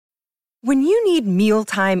When you need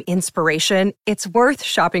mealtime inspiration, it's worth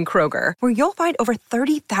shopping Kroger, where you'll find over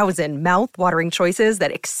 30,000 mouth-watering choices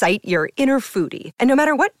that excite your inner foodie. And no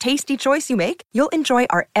matter what tasty choice you make, you'll enjoy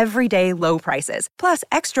our everyday low prices, plus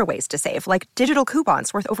extra ways to save, like digital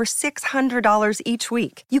coupons worth over $600 each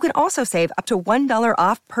week. You can also save up to $1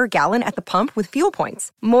 off per gallon at the pump with fuel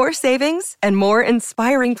points. More savings and more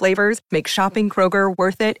inspiring flavors make shopping Kroger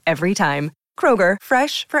worth it every time. Kroger,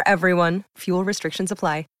 fresh for everyone. Fuel restrictions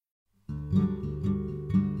apply.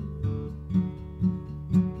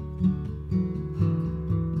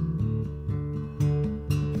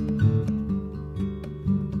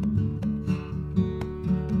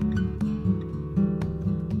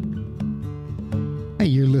 Hey,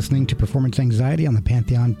 you're listening to Performance Anxiety on the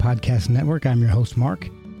Pantheon Podcast Network. I'm your host, Mark,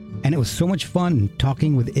 and it was so much fun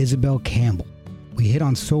talking with Isabel Campbell. We hit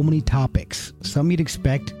on so many topics, some you'd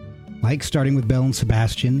expect, like starting with Belle and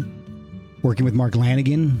Sebastian, working with Mark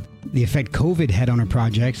Lanegan, the effect COVID had on her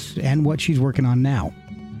projects, and what she's working on now.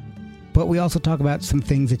 But we also talk about some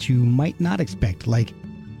things that you might not expect, like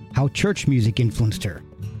how church music influenced her,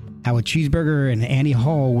 how a cheeseburger and Annie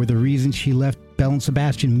Hall were the reason she left Belle and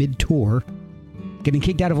Sebastian mid-tour, getting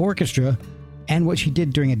kicked out of orchestra, and what she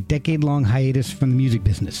did during a decade-long hiatus from the music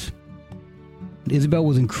business. Isabel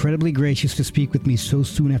was incredibly gracious to speak with me so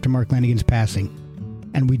soon after Mark Lanegan's passing,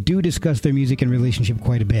 and we do discuss their music and relationship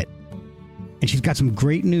quite a bit. And she's got some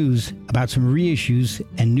great news about some reissues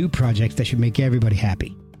and new projects that should make everybody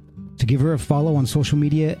happy. So give her a follow on social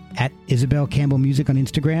media at Isabel Campbell Music on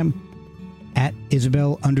Instagram, at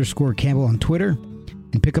Isabel_Campbell on Twitter,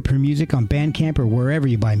 and pick up her music on Bandcamp or wherever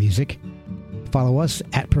you buy music. Follow us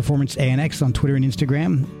at Performance ANX on Twitter and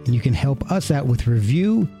Instagram, and you can help us out with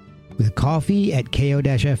review, with coffee at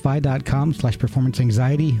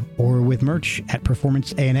ko-fi.com/performanceanxiety, or with merch at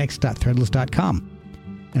performanceanx.threadless.com.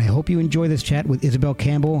 And I hope you enjoy this chat with Isabel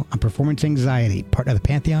Campbell on Performance Anxiety, part of the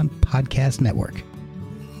Pantheon Podcast Network.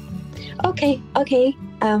 Okay.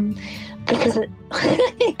 This is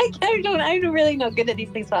I'm really not good at these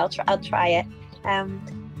things, so I'll try it.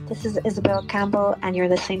 This is Isabel Campbell, and you're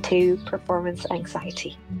listening to Performance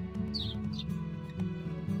Anxiety.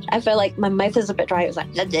 I feel like my mouth is a bit dry. It was like,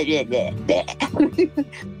 bleh, bleh, bleh,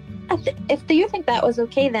 bleh. If you think that was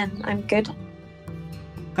okay, then I'm good.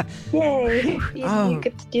 Yay! You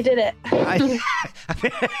did it.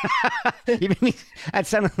 That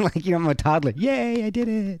sounded like I'm a toddler. Yay! I did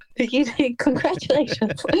it. You did.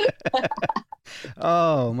 Congratulations.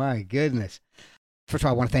 Oh my goodness! First of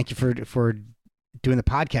all, I want to thank you for doing the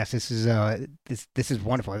podcast. This is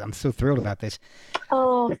wonderful. I'm so thrilled about this.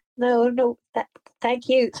 Oh no! Thank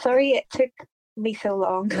you. Sorry it took me so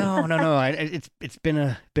long. No. It's been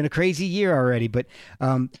a crazy year already, but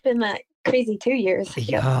it's been like crazy 2 years.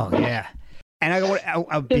 Oh yeah.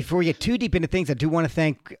 And before we get too deep into things, I do want to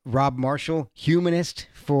thank Rob Marshall, Humanist,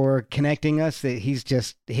 for connecting us. He's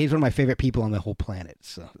one of my favorite people on the whole planet.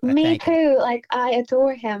 So me too. Like, I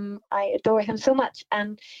adore him. I adore him so much.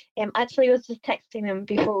 And actually, I was just texting him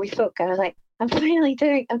before we spoke. I was like, I'm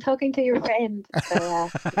talking to your friend. So,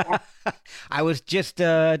 yeah. I was just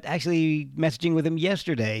actually messaging with him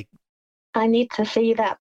yesterday. I need to see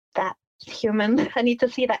that human. I need to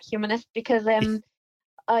see that Humanist, because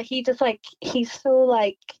he's so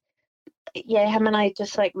like, yeah, him and I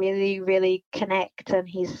just like really, really connect, and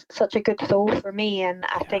he's such a good soul for me, and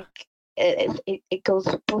I think it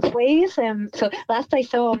goes both ways. So last I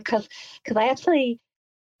saw him, because I actually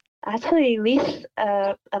lease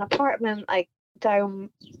an apartment like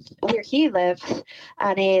down where he lives,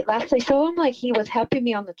 and last I saw him, like, he was helping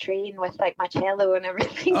me on the train with like my cello and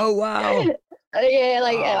everything. Oh wow. Yeah,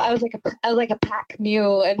 like I was like a pack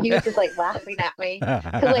mule, and he was just like laughing at me,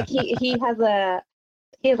 because like he has a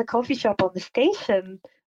coffee shop on the station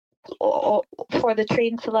for the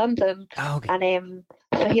train to London. Oh, okay. And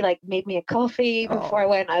so he like made me a coffee before I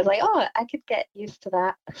went. I was like, oh, I could get used to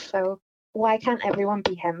that. So why can't everyone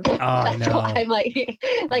be him? That's what I'm like,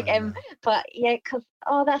 but yeah, because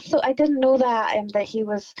that's so, I didn't know that that he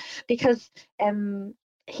was, because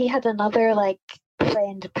he had another like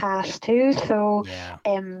friend pass too, so yeah.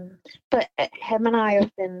 But him and I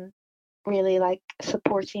have been really like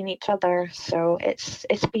supporting each other, so it's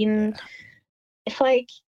been it's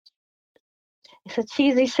like, it's a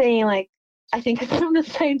cheesy saying, like, I think it's from The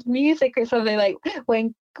Sound of Music or something, like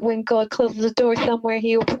when God closes a door somewhere,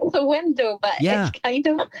 he opens a window, but it's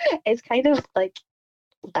kind of like,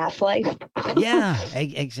 that's life. Yeah,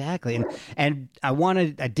 exactly. And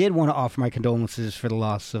I did want to offer my condolences for the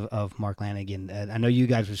loss of Mark Lanegan. I know you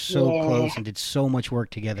guys were so close and did so much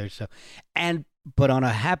work together. But on a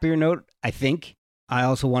happier note, I think I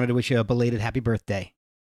also wanted to wish you a belated happy birthday.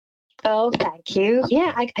 Oh, thank you.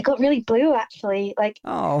 Yeah, I got really blue actually. Like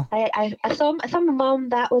Oh, I saw my mom.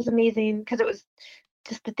 That was amazing because it was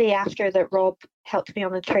just the day after that Rob helped me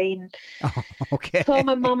on the train. oh, okay. Saw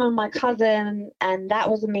my mum and my cousin, and that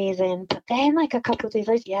was amazing. But then, like a couple of days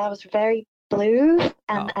later, yeah, I was very blue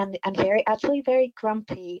and Oh, and very actually very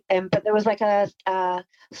grumpy. But there was like a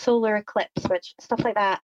solar eclipse, which stuff like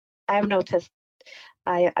that I've noticed.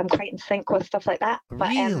 I'm quite in sync with stuff like that. But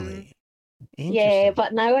really? yeah, Interesting.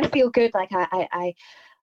 but now I feel good. Like I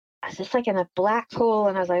was just like in a black hole,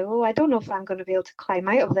 and I was like, oh, I don't know if I'm going to be able to climb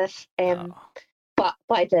out of this. Oh, But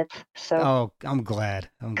I did. So oh, I'm glad.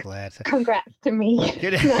 I'm glad. So, congrats to me.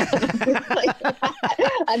 good.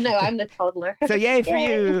 I know I'm the toddler. So yay for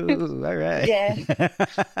Yay. you. All right. Yeah,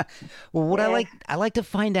 Well, what yeah. I like to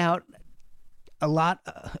find out a lot.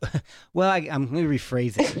 Well, I'm going to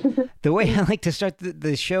rephrase it. The way I like to start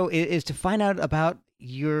the show is to find out about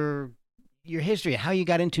your history, how you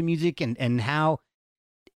got into music, and how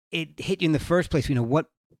it hit you in the first place. You know, what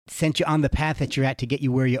sent you on the path that you're at to get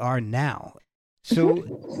you where you are now. So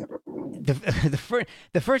the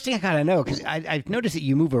the first thing I gotta know, because I've noticed that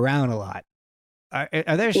you move around a lot. Are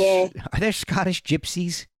there Yeah. are there Scottish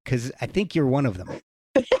gypsies? Because I think you're one of them.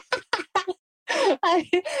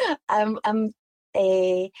 I'm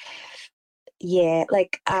a yeah,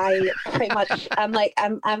 like I pretty much I'm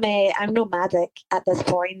nomadic at this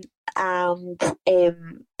point, and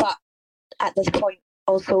but at this point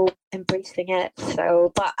also embracing it.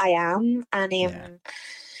 So, but I am, and Yeah.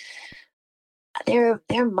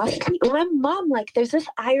 there must be. My mum, like, there's this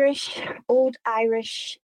old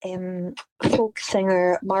Irish folk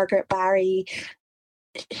singer, Margaret Barry.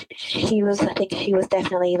 She was, I think, she was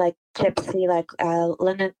definitely like gypsy, like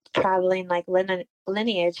traveling like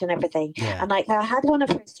lineage and everything. Yeah. And like I had one of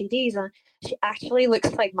her CDs, and she actually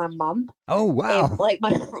looks like my mum. Oh wow. Like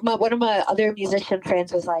my one of my other musician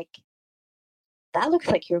friends was like, that looks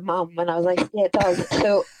like your mum, and I was like, yeah, it does.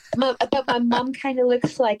 So but my mum kind of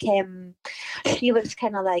looks like she looks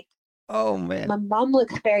kind of like Oh man. my mum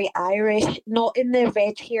looks very Irish, not in the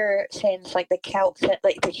red hair sense, like the Celts,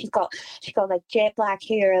 but she's got like jet black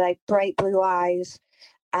hair, like bright blue eyes,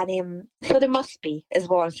 and so there must be, is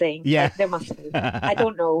what I'm saying. Yeah. Like there must be. I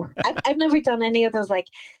don't know. I've never done any of those. Like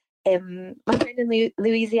my friend in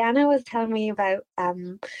Louisiana was telling me about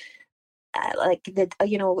like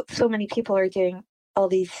so many people are doing all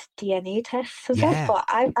these DNA tests and stuff, Yeah. but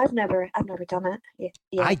I've never done it.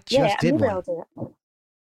 I Yeah, just did maybe one. I'll do it.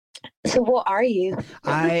 So what are you?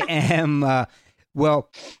 I am well,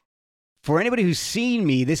 for anybody who's seen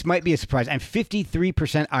me, this might be a surprise. I'm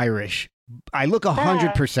 53% Irish. I look Ah,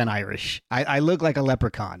 100% Irish. I look like a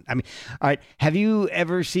leprechaun. I mean, all right. Have you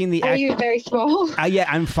ever seen the are act? you very small? Yeah,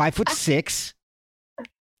 I'm 5'6".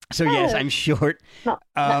 So yes, Oh, I'm short. not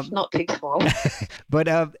that's Um, not too small. but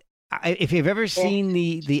if you've ever Yeah. seen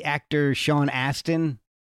the actor Sean Astin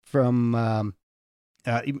from,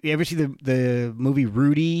 you ever see the movie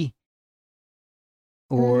Rudy?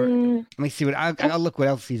 Or Mm, let me see what I'll look what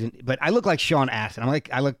else he's in. But I look like Sean Astin.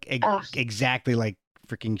 I look ah, exactly like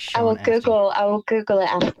freaking I will Sean Astin. Google. I will Google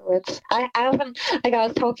it afterwards. I haven't. Like I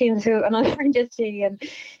was talking to another friend yesterday, and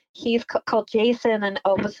he's called Jason, and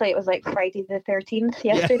obviously it was like Friday the 13th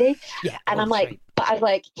Yeah, yesterday, yeah. and Oh, I'm that's like, but I was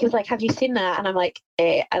like, he was like, have you seen that? And I'm like,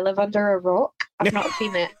 I live under a rock. I've not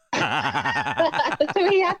seen it. right. So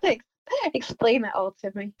he had to explain it all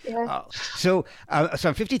to me. Yeah. Oh, so I'm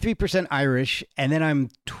 53% Irish, and then I'm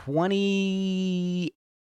 29%,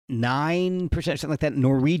 something like that,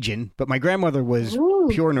 Norwegian. But my grandmother was Ooh.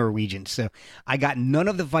 pure Norwegian, so I got none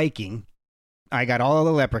of the Viking. I got all of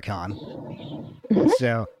the leprechaun. Mhm.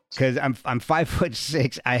 So because I'm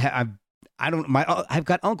 5'6", I don't I've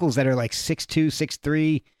got uncles that are like 6'2",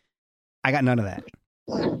 6'3". I got none of that.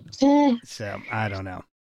 Eh, So I don't know.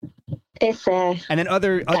 it's And then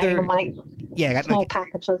other dynamite, yeah, I got small like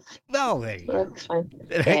packages. oh there you go. That's fine.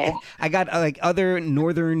 Yeah. I got like other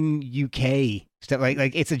northern UK stuff.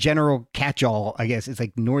 Like it's a general catch-all, I guess. It's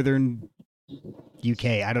like northern UK.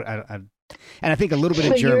 And I think a little bit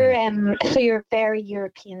So of you're German. so you're very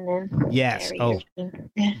European then. Yes. Very Oh,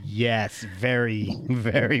 European. Yeah. yes. Very,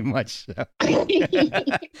 very much so.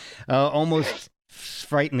 Almost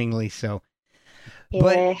frighteningly so.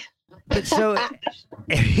 Yeah. But so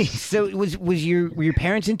so was were your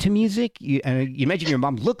parents into music? You mentioned your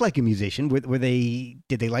mom looked like a musician. Were they?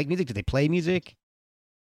 Did they like music? Did they play music?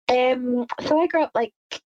 So I grew up like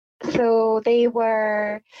so they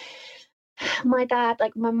were my dad,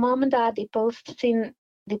 like my mom and dad, they both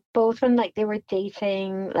when like they were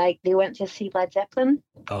dating, like they went to see Led Zeppelin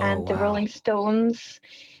Oh and the wow. Rolling Stones.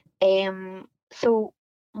 So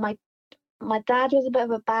my my dad was a bit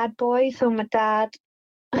of a bad boy, so my dad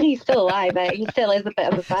He's still alive. He still is a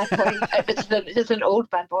bit of a bad boy. Just an old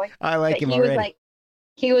bad boy. I like But him he already. was like,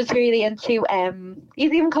 he was really into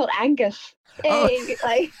he's even called Angus. Oh. Hey,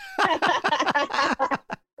 like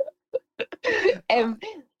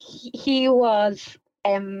he was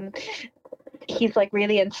he's like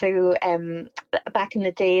really into back in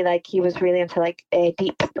the day, like he was really into like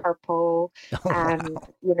Deep Purple and wow.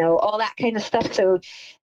 you know, all that kind of stuff. So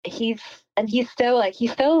he still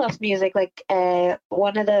loves music. Like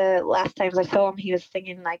one of the last times I saw him, he was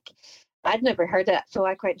singing, like, I'd never heard it, so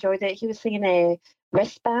I quite enjoyed it. He was singing a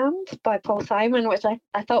Wristband by Paul Simon, which I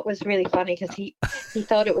thought was really funny because he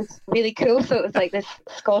thought it was really cool. So it was like this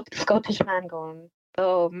Scottish man going,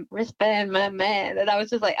 "Oh, wristband, my man," and I was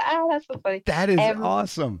just like, that's so funny. That is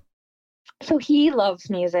awesome. So he loves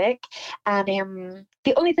music, and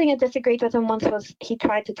the only thing I disagreed with him once was he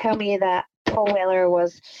tried to tell me that Paul Weller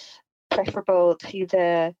was preferable to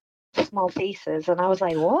the Small Faces, and I was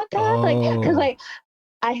like, "What, Dad?" Like, because like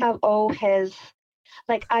I have all his,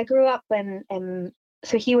 like, I grew up in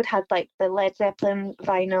so he would have like the Led Zeppelin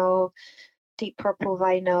vinyl, Deep Purple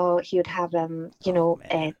vinyl. He would have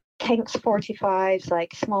Kinks 45s,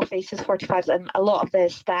 like Small Faces 45s, and a lot of the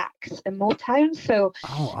stacks in Motown. So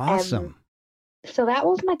awesome. So that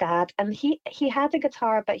was my dad, and he had a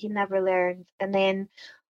guitar, but he never learned. And then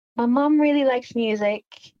my mum really likes music,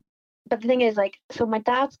 but the thing is, like, so my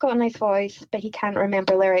dad's got a nice voice, but he can't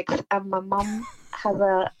remember lyrics, and my mum has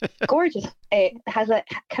a gorgeous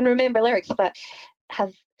can remember lyrics, but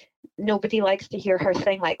nobody likes to hear her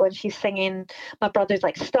sing. Like when she's singing, my brother's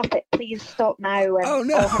like, "Stop it, please stop now,"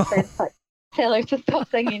 and all her friends like tell her to stop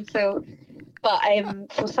singing. So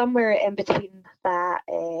somewhere in between that,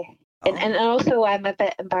 and also I'm a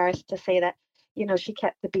bit embarrassed to say that, you know, she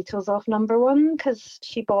kept the Beatles off number one because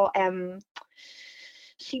she bought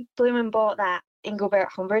she blooming bought that Engelbert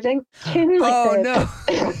Humperdinck tune.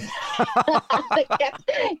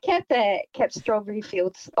 Kept Strawberry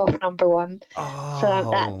Fields off number one.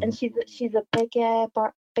 So and she's a big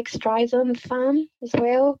Streisand fan as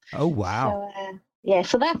well. Oh wow. So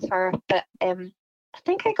so that's her. But I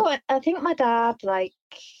think my dad, like,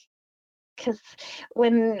 because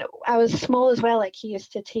when I was small as well, like he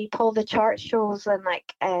used to tape all the chart shows and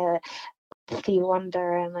like Steve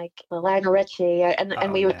Wonder and like Lionel Richie,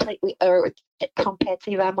 and we would play Tom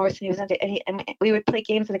Petty, Van Morrison. He was into, and we would play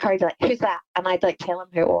games in the car. He'd be like, "Who's that?" And I'd like tell him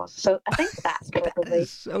who it was. So I think that's probably that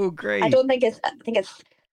is so great. I think it's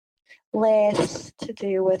less to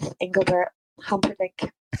do with Engelbert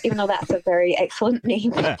Humperdinck, even though that's a very excellent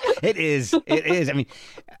name. It is. I mean,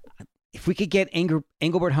 if we could get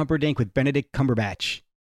Engelbert Humperdinck with Benedict Cumberbatch,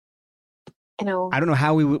 I don't know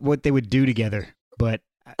how what they would do together, but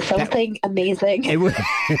something amazing. It would.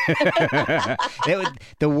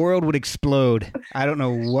 The world would explode. I don't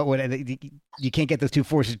know what would. You can't get those two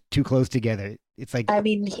forces too close together. It's like, I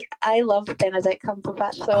mean, I love Benedict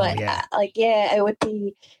Cumberbatch, so it would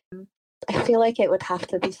be. I feel like it would have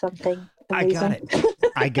to be something amazing.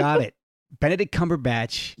 I got it. Benedict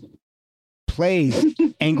Cumberbatch plays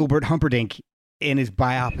Engelbert Humperdinck in his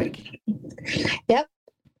biopic. Yep.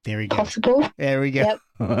 There we go. Possible. There we go. Yep.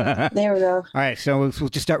 There we go. All right, so we'll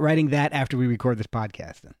just start writing that after we record this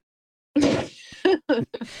podcast then.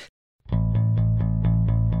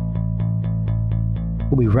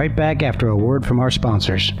 We'll be right back after a word from our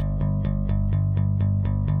sponsors.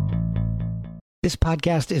 This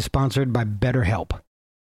podcast is sponsored by BetterHelp.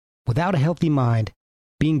 Without a healthy mind,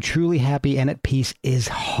 being truly happy and at peace is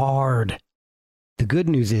hard. The good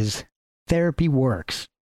news is therapy works.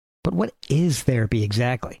 But what is therapy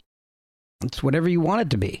exactly? It's whatever you want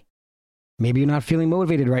it to be. Maybe you're not feeling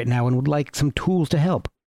motivated right now and would like some tools to help.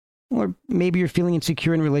 Or maybe you're feeling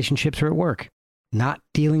insecure in relationships or at work, not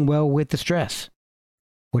dealing well with the stress.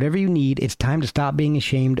 Whatever you need, it's time to stop being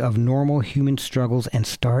ashamed of normal human struggles and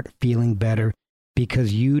start feeling better,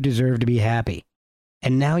 because you deserve to be happy.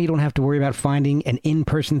 And now you don't have to worry about finding an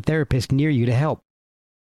in-person therapist near you to help.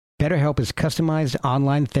 BetterHelp is customized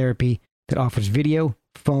online therapy that offers video,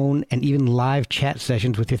 phone, and even live chat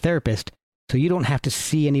sessions with your therapist, so you don't have to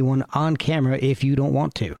see anyone on camera if you don't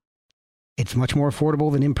want to. It's much more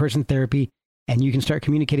affordable than in-person therapy, and you can start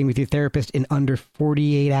communicating with your therapist in under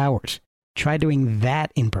 48 hours. Try doing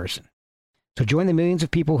that in person. So join the millions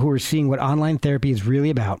of people who are seeing what online therapy is really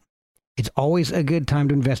about. It's always a good time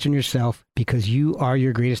to invest in yourself because you are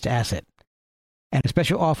your greatest asset. And a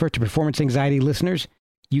special offer to Performance Anxiety listeners,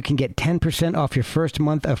 you can get 10% off your first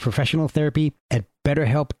month of professional therapy at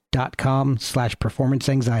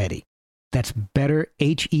betterhelp.com/performanceanxiety. That's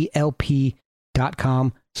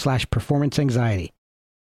betterhelp.com/performanceanxiety.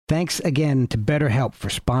 Thanks again to BetterHelp for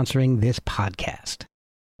sponsoring this podcast.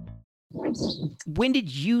 when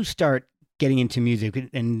did you start getting into music?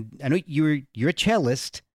 And I know you're a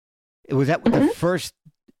cellist. Was that the first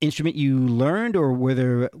instrument you learned, or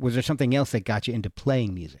was there something else that got you into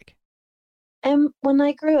playing music? When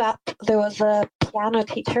I grew up, there was a piano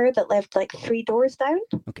teacher that lived like 3 doors down.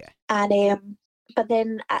 Okay. And but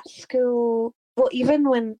then at school, well, even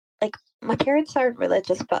when like my parents aren't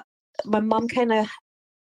religious, but my mum kind of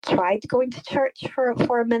tried going to church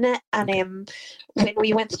for a minute, and when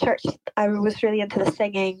we went to church, I was really into the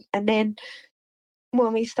singing. And then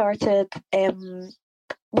when we started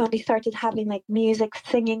having like music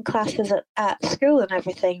singing classes at school and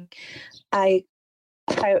everything, I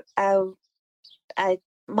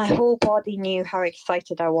my whole body knew how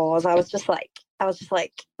excited I was. I was just like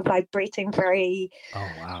vibrating very. Oh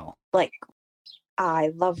wow! Like,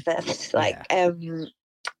 I love this. Like,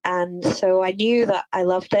 and so I knew that I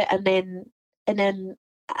loved it. And then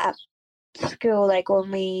at school, like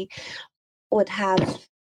when we would have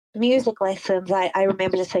music lessons, I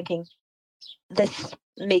remember just thinking, this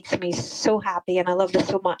makes me so happy, and I love this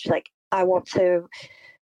so much. Like,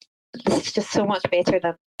 this is just so much better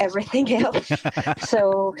than everything else.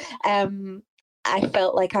 So I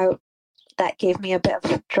felt like that gave me a bit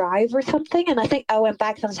of drive or something. And I think I went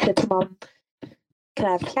back and said to Mum, can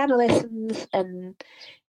I have piano lessons? And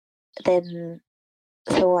then,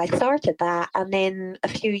 so I started that. And then a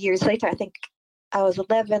few years later, I think I was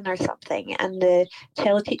 11 or something, and the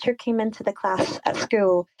cello teacher came into the class at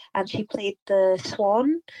school, and she played the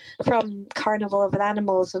Swan from Carnival of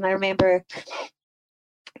Animals. And I remember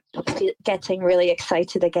getting really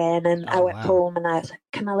excited again, and I went home and I was like,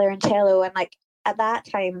 can I learn cello? And like at that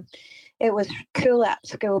time it was cool at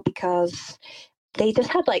school because they just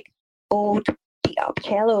had like old beat up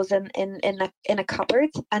cellos in a cupboard,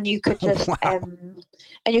 and you could just like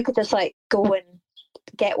go and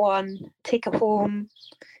get one, take it home.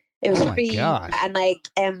 It was free. And like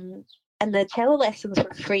and the cello lessons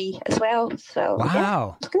were free as well, so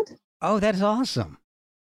wow, it's good. Oh, that's awesome.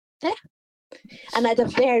 Yeah. And I had a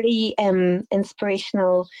very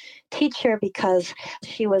inspirational teacher, because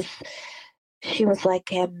she was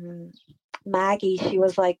like Maggie. She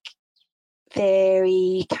was like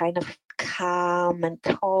very kind of calm and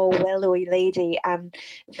tall, willowy lady, and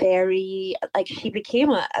very like, she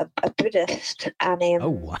became a Buddhist. And oh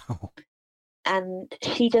wow. And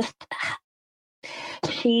I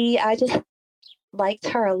just liked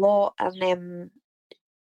her a lot. And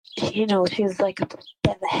she was like a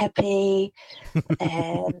bit of a hippie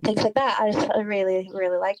and things like that. I really,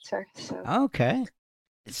 really liked her. So okay.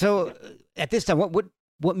 So at this time,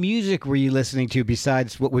 what music were you listening to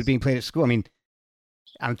besides what was being played at school? I mean,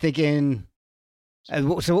 I'm thinking. So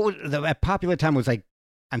what was the popular time was like?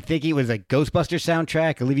 I'm thinking it was like Ghostbusters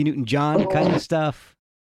soundtrack, Olivia Newton-John kind of stuff.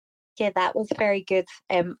 Yeah, that was very good.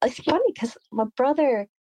 It's funny because my brother,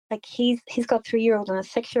 like he's got a 3-year-old and a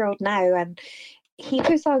 6-year-old now, and he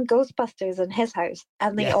puts on Ghostbusters in his house,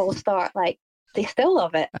 and they all start like, they still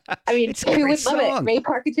love it. I mean, who wouldn't love it? Ray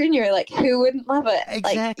Parker Jr., like, who wouldn't love it?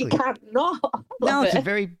 Exactly. Like, you can't not love it. No, it's a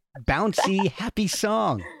very bouncy, happy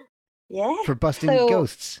song. Yeah. For busting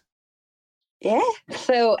ghosts. Yeah.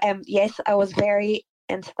 So, yes, I was very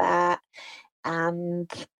into that. And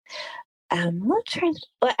I'm not trying to,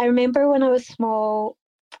 but I remember when I was small,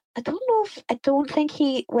 I don't think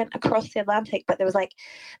he went across the Atlantic, but there was like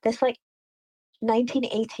this like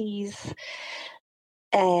 1980s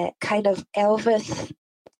kind of Elvis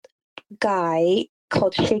guy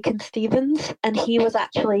called Shakin' Stevens, and he was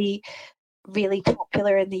actually really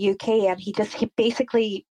popular in the UK, and he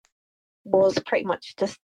basically was pretty much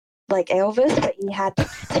just like Elvis, but he had,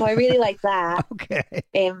 so I really liked that. Okay.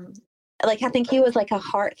 Like I think he was like a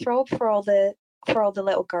heartthrob for all the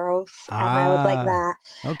little girls, and I would like that.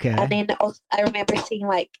 Okay. And then also, I remember seeing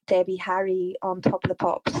like Debbie Harry on Top of the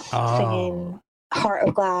Pops singing Heart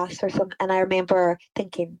of Glass or something, and I remember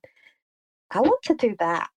thinking, I want to do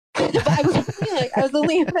that. But I was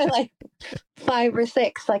only about like 5 or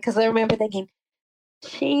 6, like, because I remember thinking,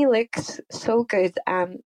 she looks so good,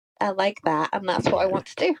 and I like that, and that's what I want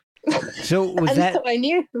to do. So was that? So I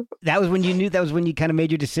knew. That was when you knew. That was when you kind of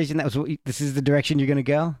made your decision. That was this is the direction you're going to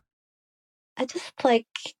go. I was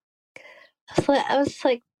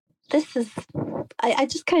like, this is. I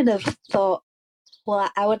just kind of thought, well,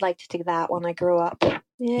 I would like to do that when I grow up.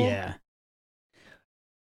 Yeah.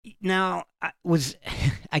 Now,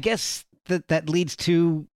 I guess that leads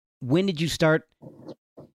to, when did you start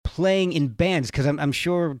playing in bands? Because I'm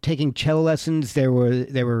sure taking cello lessons, there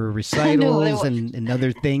were recitals and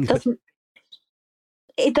other things.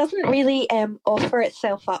 It doesn't really offer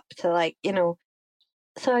itself up to, like,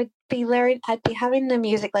 so I'd be having the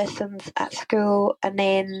music lessons at school, and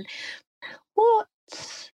then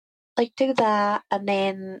do that, and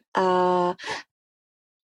then I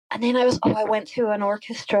went to an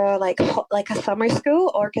orchestra, like a summer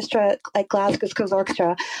school orchestra, like Glasgow Schools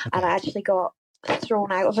Orchestra, and I actually got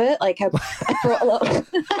thrown out of it. Like I brought a lot of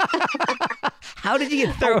How did you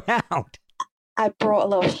get thrown out? I brought a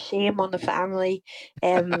lot of shame on the family.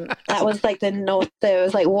 That was like there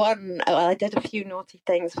was like one. Well, I did a few naughty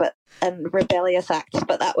things, and rebellious acts,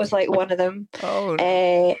 but that was like one of them. Oh,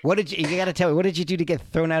 what did you got to tell me? What did you do to get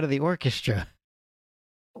thrown out of the orchestra?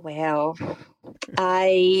 Well,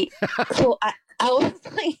 I was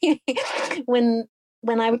like, when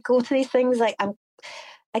I would go to these things, like I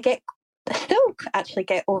still actually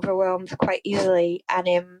get overwhelmed quite easily,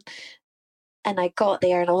 and I got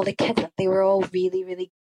there, and all the kids, they were all really,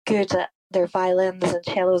 really good at their violins and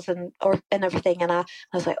cellos and everything, and I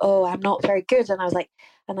was like, oh, I'm not very good, and I was like,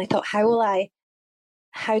 and I thought, how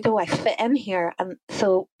do I fit in here? And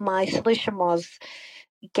so my solution was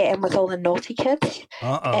get in with all the naughty kids.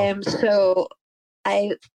 So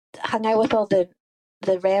I hung out with all the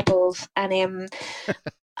rebels, and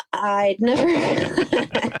I'd never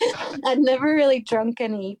really drunk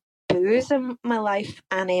any booze in my life,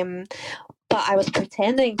 and but I was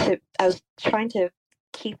trying to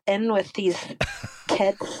keep in with these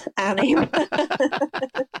kids, and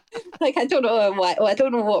like I don't know why. I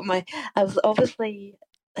don't know what I was obviously.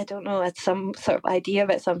 I don't know, it's some sort of idea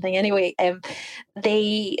about something. Anyway, I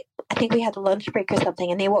think we had a lunch break or something,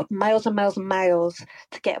 and they walked miles and miles and miles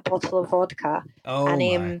to get a bottle of vodka. Oh,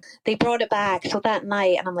 and they brought it back. So that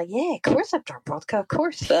night, and I'm like, yeah, of course I've drunk vodka, of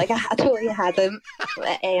course. Like I totally hadn't.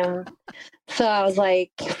 So I was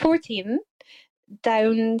like 14,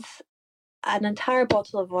 downed an entire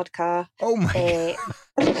bottle of vodka. Oh my!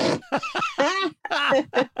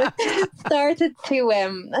 Started to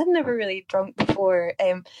I'd never really drunk before,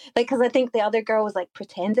 because I think the other girl was like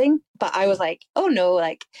pretending, but I was like, oh no,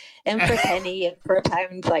 like in for a penny and for a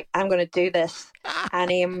pound, like I'm gonna do this,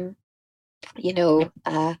 and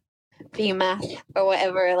VMAS or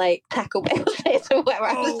whatever, like Taco Bell says or whatever.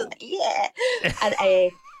 I was like, yeah,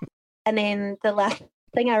 and then the last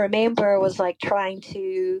thing I remember was like trying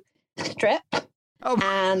to strip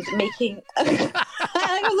and making I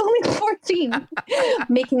was only 14,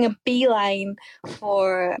 making a beeline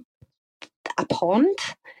for a pond.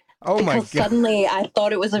 Oh my God. Suddenly I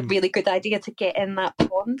thought it was a really good idea to get in that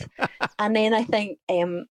pond. And then I think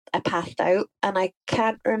I passed out, and I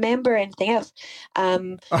can't remember anything else.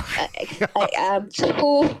 So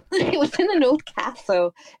it was in an old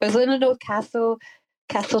castle. It was in an old castle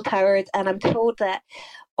towers, and I'm told that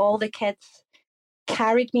all the kids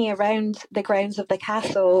carried me around the grounds of the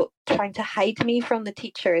castle, trying to hide me from the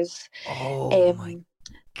teachers. Oh my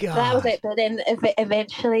God! That was it. But then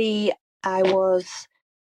eventually, I was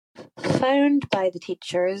found by the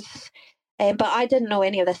teachers, but I didn't know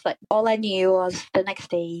any of this. Like all I knew was the next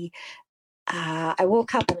day, I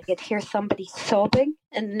woke up and I could hear somebody sobbing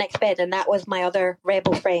in the next bed, and that was my other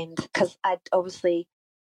rebel friend, because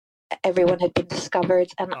everyone had been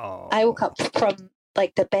discovered, and I woke up from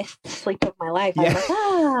like the best sleep of my life. I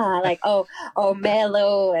was like, oh,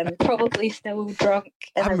 mellow, and probably still drunk.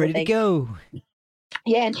 And I'm everything. Ready to go.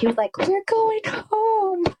 Yeah, and she was like, we're going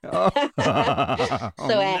home.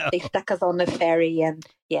 So they stuck us on the ferry, and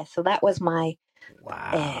so that was my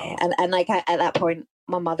wow. And like at that point,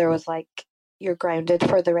 my mother was like, "You're grounded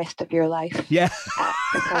for the rest of your life." Yeah, so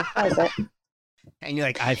that was it. And you're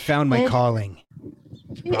like, I found my calling.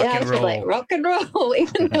 I was like rock and roll,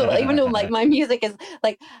 even though like my music is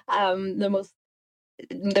like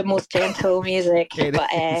the most gentle music, so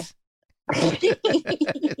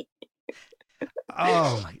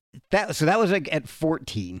that was like at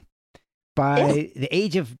 14. By the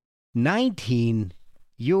age of 19,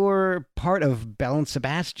 you're part of Belle and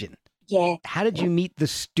Sebastian. Yeah. How did you meet the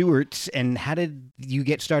Stewarts, and how did you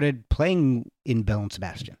get started playing in Belle and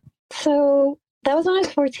Sebastian? So that was when I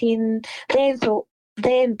was 14.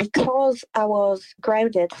 Then because I was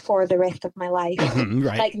grounded for the rest of my life,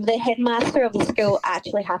 right. Like the headmaster of the school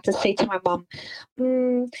actually had to say to my mum,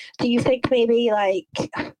 do you think maybe like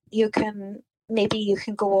you can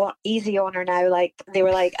go easy on her now? Like they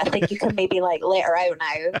were like, I think you can maybe like let her out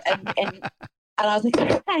now. And I was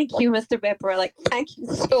like, thank you, Mr. Pepper. Like, thank you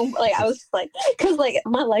so much. Like, I was just like, because like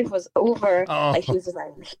my life was over. Like she was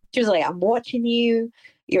like, I'm watching you.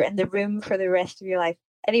 You're in the room for the rest of your life.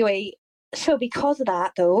 Anyway, so because of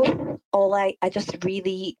that, though, I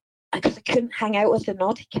couldn't hang out with the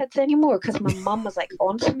naughty kids anymore because my mum was like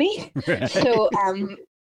onto me. So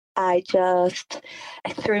I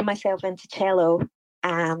threw myself into cello,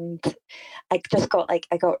 and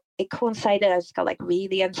it coincided. I just got like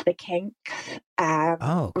really into the Kinks,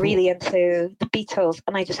 Cool. really into the Beatles,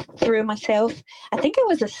 and I just threw myself. I think it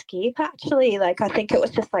was escape actually. Like I think it was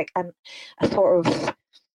just like a sort of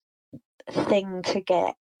thing to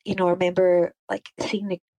get. I remember like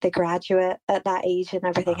seeing the Graduate at that age and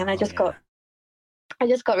everything, and I just got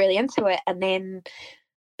really into it. And then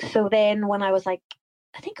when I was like,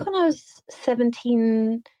 I think when I was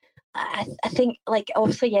 17. I think, like,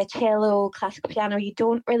 obviously, yeah, cello, classical piano, you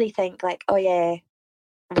don't really think, like, oh, yeah,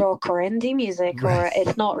 rock or indie music, or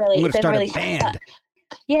it's not really... I'm going to start really, a band.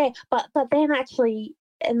 But then actually,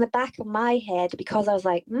 in the back of my head, because I was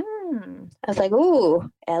like, oh,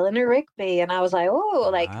 Eleanor Rigby, and I was like, oh,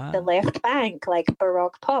 like, the Left Bank, like,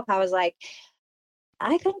 Baroque pop, I was like,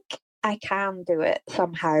 I think I can do it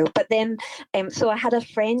somehow. But then, so I had a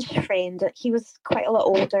French friend. He was quite a lot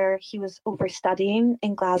older. He was over studying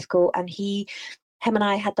in Glasgow, and him and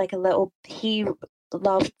I had like a little. He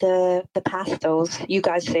loved the pastels. You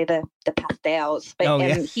guys say the pastels, but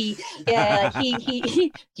he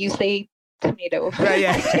you say tomato. Right,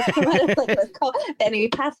 yeah. Anyway,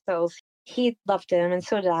 pastels. He loved them, and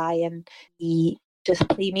so did I. And he just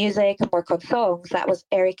play music and work on songs. That was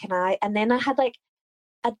Eric and I. And then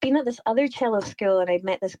I'd been at this other cello school, and I'd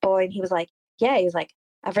met this boy, and he was like,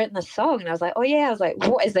 I've written this song. And I was like, oh yeah. I was like,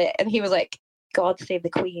 what is it? And he was like, God Save the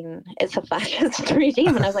Queen, it's a fascist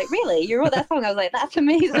regime. And I was like, really? You wrote that song? I was like, that's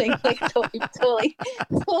amazing. Like,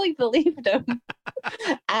 totally believed him.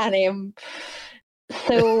 And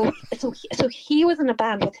so he was in a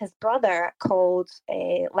band with his brother called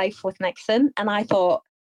Life with Nixon, and I thought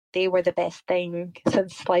they were the best thing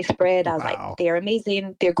since sliced bread. I was like, they're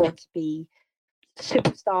amazing. They're going to be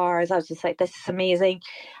superstars. I was just like, this is amazing.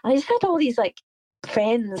 And I just had all these like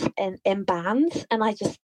friends in bands, and I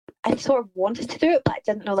sort of wanted to do it, but I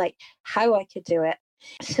didn't know like how I could do it.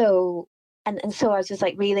 So and so I was just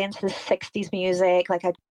like really into the 60s music. Like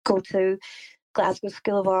I'd go to Glasgow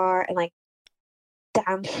School of Art and like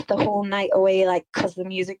dance the whole night away, like because the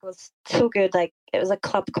music was so good. Like it was a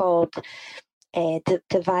club called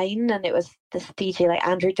Divine, and it was this DJ like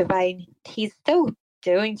Andrew Devine. He's still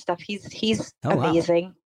doing stuff. He's amazing.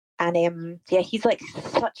 Wow. And he's like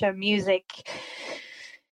such a music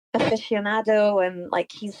aficionado, and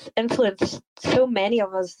like he's influenced so many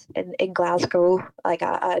of us in Glasgow. Like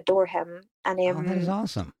I adore him. And that is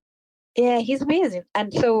awesome. Yeah, he's amazing.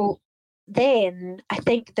 And so then I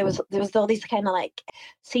think there was all these kind of like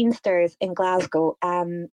scenesters in Glasgow,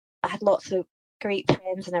 and I had lots of great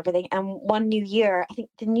friends and everything. And one New Year, I think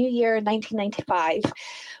the New Year 1995,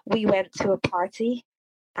 we went to a party.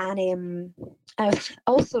 And I was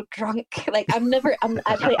also drunk. Like I'm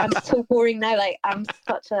so boring now. Like I'm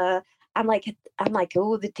like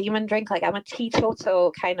the demon drink. Like I'm a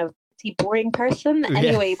teetotal kind of boring person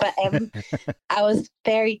anyway. But I was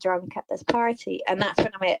very drunk at this party, and that's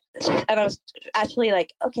when I met. And I was actually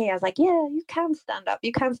like, okay, I was like, yeah, you can stand up.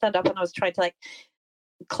 And I was trying to like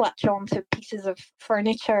clutch onto pieces of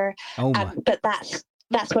furniture. But that's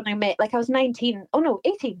when I met. Like I was 19. Oh no,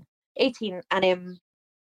 18. And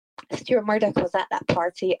Stuart Murdoch was at that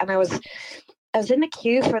party, and I was in the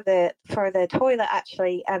queue for the toilet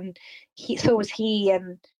actually, and so was he,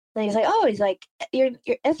 and then he's like, you're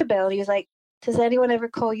Isabel. He was like, does anyone ever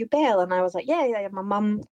call you Belle? And I was like, yeah, my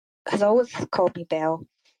mum has always called me Belle.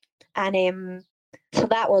 And so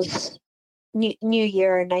that was New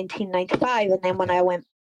Year 1995, and then when I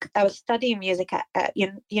was studying music at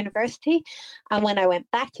university, and when I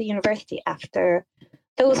went back to university after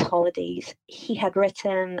those holidays, he had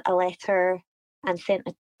written a letter and sent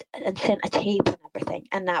a tape and everything,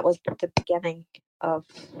 and that was the beginning of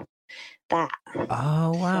that.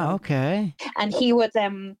 Oh wow! So, okay. And he would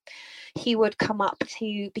come up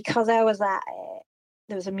to, because I was at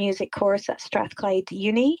there was a music course at Strathclyde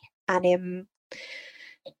Uni, and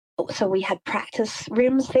so we had practice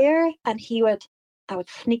rooms there, and I would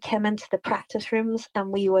sneak him into the practice rooms,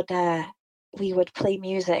 and we would play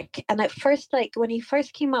music. And at first, like when he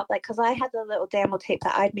first came up, like because I had a little demo tape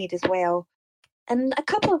that I'd made as well, and a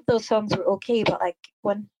couple of those songs were okay, but like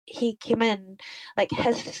when he came in, like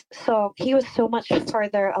his song, he was so much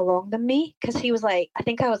further along than me, because he was like, I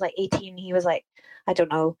think I was like 18, he was like, I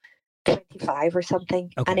don't know, 25 or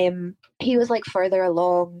something. Okay. And he was like further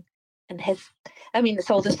along, and it's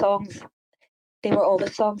all the songs, they were all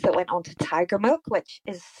the songs that went on to Tiger Milk, which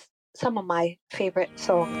is some of my favorite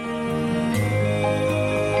songs.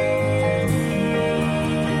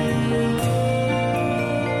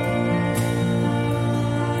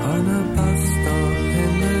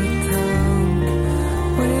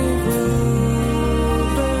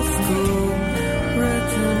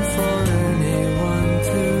 Written for anyone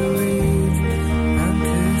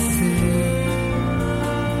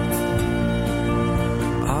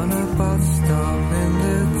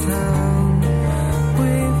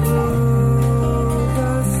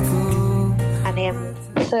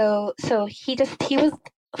so he was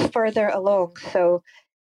further along, so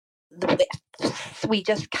we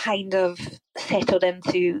just kind of settled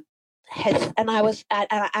into his, and I was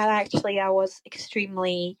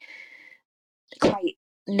extremely quite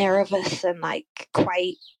nervous and like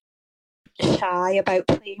quite shy about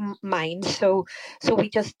playing mine, so we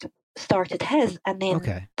just started his, and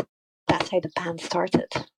then that's how the band started.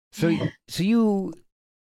 So you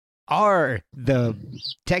are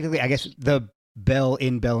technically, I guess, the Belle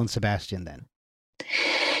in Belle and Sebastian then.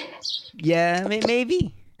 Yeah,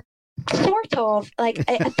 maybe. Sort of. Like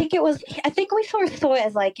I think we sort of saw it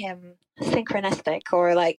as like synchronistic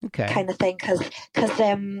or like kind of thing, because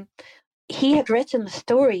he had written the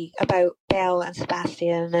story about Belle and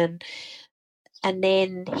Sebastian, and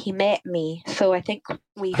then he met me, so I think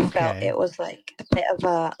we felt it was like a bit of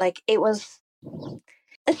a, like, it was,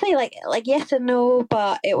 I'd say like yes and no,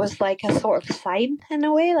 but it was like a sort of sign in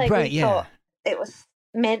a way, like we thought it was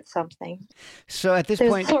meant something. So at this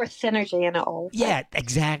There's point, sort of synergy in it all. Yeah,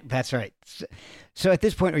 exact. That's right. So at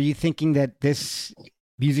this point, are you thinking that this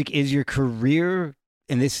music is your career?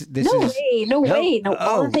 And this No way.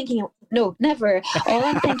 All I'm thinking, no, never. All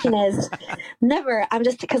I'm thinking is never. I'm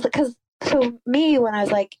just, because so me, when I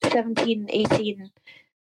was like 17, 18,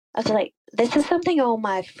 I was like, this is something all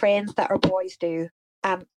my friends that are boys do.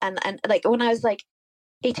 And like when I was like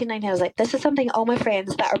 18, 19, I was like, this is something all my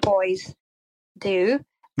friends that are boys do,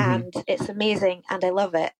 and it's amazing and I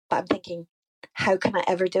love it, but I'm thinking, how can I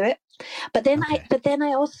ever do it? But then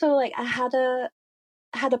I also, like, I had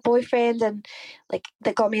a boyfriend, and like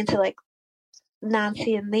that got me into like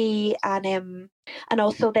Nancy and Lee, and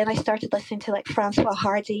also then I started listening to like Francois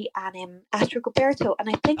Hardy and Astrud Gilberto, and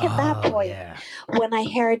I think at that point when I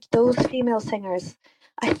heard those female singers,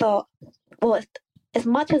 I thought, well, as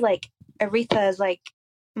much as like Aretha is like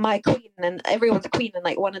my queen and everyone's queen, and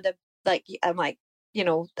like one of the, like, I'm like, you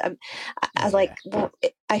know, I was like, well,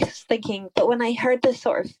 I was thinking, but when I heard this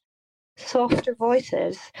sort of softer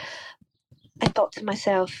voices, I thought to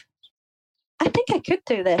myself, I think I could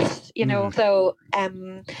do this, you know. So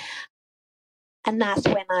and that's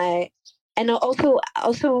when and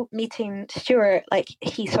also meeting Stuart, like,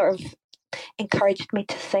 he sort of encouraged me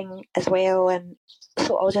to sing as well, and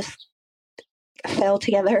so all just fell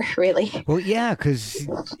together, really. Well, yeah, because,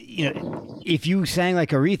 you know, if you sang like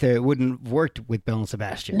Aretha, it wouldn't have worked with Belle and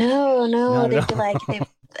Sebastian. No, they'd be like,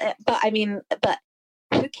 but I mean, but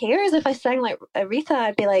who cares if I sang like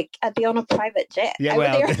Aretha? I'd be on a private jet. Yeah,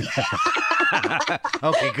 well,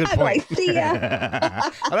 okay, good point. Like, see ya.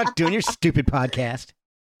 I'm not doing your stupid podcast.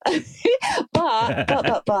 but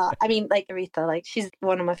I mean, like, Aretha, like, she's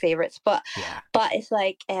one of my favorites. But it's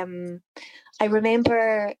like, I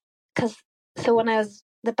remember, because so when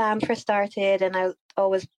the band first started, and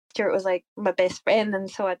Stuart was like my best friend,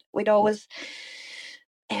 and so I'd always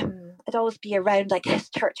be around like his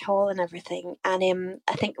church hall and everything. And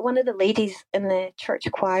I think one of the ladies in the church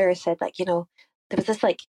choir said, like, you know, there was this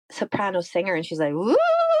like soprano singer, and she's like, woo,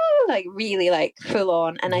 like really like full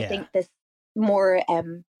on. And I think this more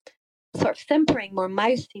sort of simpering, more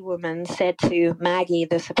mousy woman said to Maggie,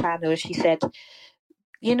 the soprano, she said,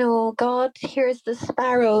 you know, God hears the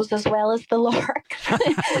sparrows as well as the larks.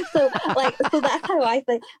 so that's how I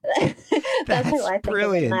think. That's how I think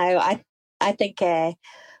brilliant. Now. I think,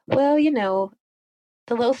 well, you know,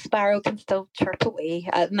 the little sparrow can still chirp away,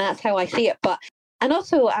 and that's how I see it. And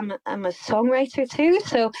also, I'm a songwriter too,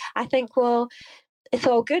 so I think, well, it's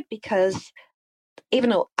all good, because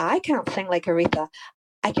even though I can't sing like Aretha,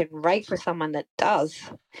 I can write for someone that does.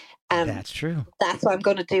 That's true. That's what I'm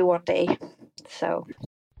going to do one day. So.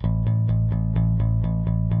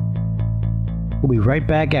 We'll be right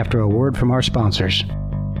back after a word from our sponsors.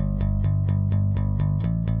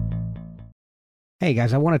 Hey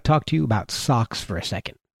guys, I want to talk to you about socks for a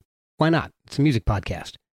second. Why not? It's a music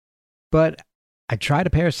podcast. But I tried a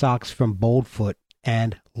pair of socks from Bold Foot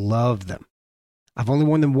and loved them. I've only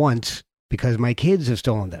worn them once because my kids have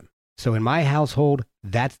stolen them. So in my household,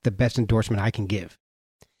 that's the best endorsement I can give.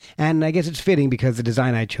 And I guess it's fitting because the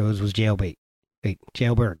design I chose was Jailbird. The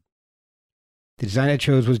design I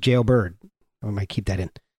chose was Jailbird. I might keep that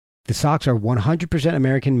in. The socks are 100%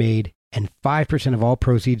 American made, and 5% of all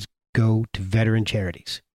proceeds go to veteran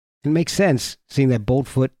charities. It makes sense, seeing that Bold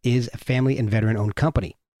Foot is a family and veteran-owned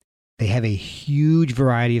company. They have a huge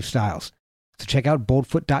variety of styles. So check out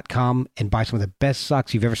boldfoot.com and buy some of the best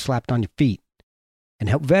socks you've ever slapped on your feet. And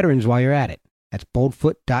help veterans while you're at it. That's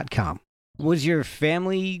boldfoot.com. Was your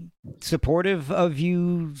family supportive of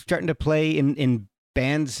you starting to play in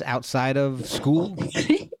bands outside of school?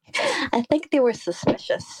 I think they were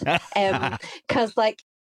suspicious, because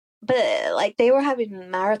but they were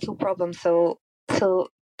having marital problems, so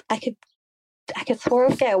I could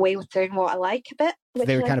sort of get away with doing what I like a bit. Which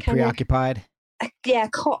They were kind of preoccupied. I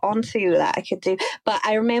caught on to that I could do. But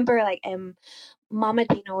I remember like Mum had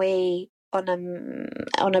been away on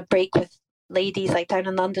a break with ladies like down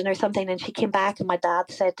in London or something, and she came back and my dad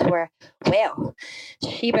said to her, well,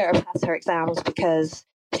 she better pass her exams because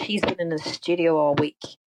she's been in the studio all week.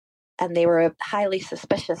 And they were highly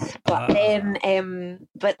suspicious. But then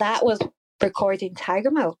but that was recording Tiger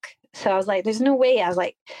Milk. So I was like, there's no way. I was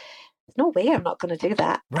like, there's no way I'm not going to do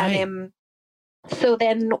that. Right. And so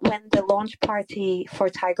then when the launch party for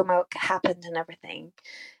Tiger Milk happened and everything,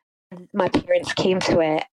 my parents came to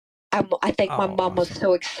it. I think my mum was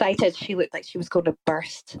so excited. She looked like she was going to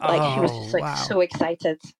burst. Like she was just like so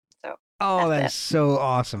excited. So that's so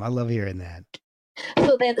awesome. I love hearing that.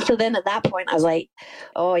 So then at that point I was like,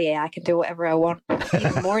 oh yeah, I can do whatever I want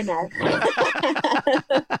even more now.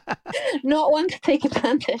 Not one to take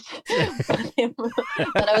advantage.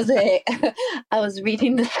 But I was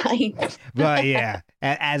reading the signs. But yeah,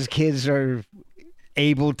 as kids are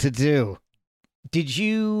able to do. Did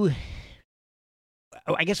you,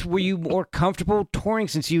 I guess, were you more comfortable touring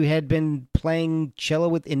since you had been playing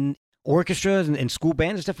cello in orchestras and school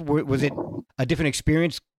bands and stuff? Was it a different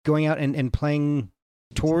experience going out and playing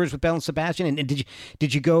tours with Belle and Sebastian? And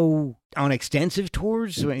did you go on extensive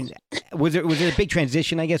tours? I mean, was there a big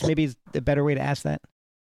transition? I guess maybe is the better way to ask that.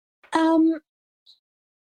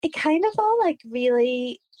 It kind of all like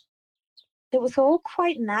really, it was all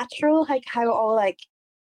quite natural, like how it all like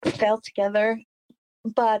fell together.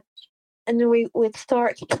 And then we would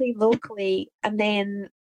start to play locally, and then,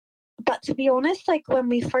 but to be honest, like when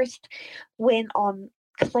we first went on,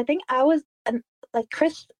 because I think I was, like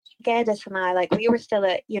Chris Geddes and I, like we were still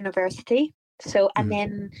at university, so and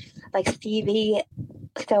then like Stevie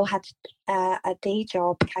still had a day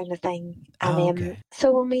job kind of thing, and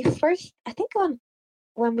so when we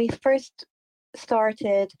first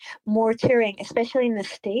started more touring, especially in the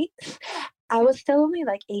States, I was still only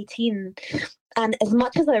like 18, and as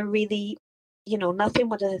much as I really, nothing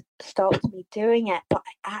would have stopped me doing it, but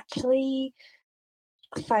I actually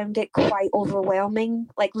found it quite overwhelming.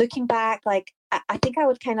 Like looking back, like I think I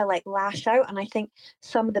would kind of like lash out, and I think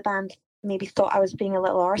some of the band maybe thought I was being a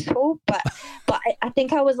little arsehole, but I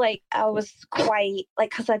think I was quite like,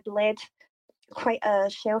 because I'd led quite a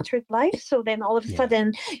sheltered life, so then all of a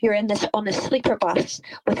sudden you're on a sleeper bus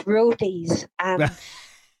with roadies and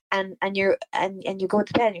you go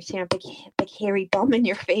to bed and you're seeing a big hairy bum in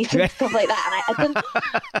your face and stuff like that, and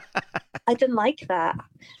I didn't like that.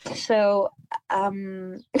 So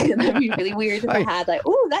that'd be really weird if I had like,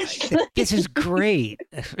 oh, this is great.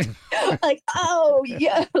 Like, oh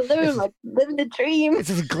yeah, living the dream. It's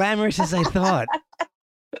as glamorous as I thought.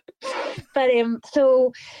 But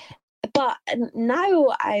now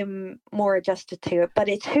I'm more adjusted to it. But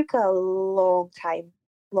it took a long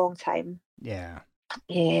time. Yeah.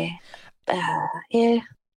 Yeah. Yeah.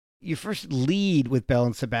 Your first lead with Belle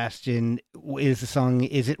and Sebastian is the song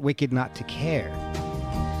 "Is It Wicked Not to Care?"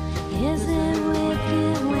 Is it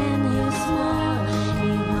wicked when you smile,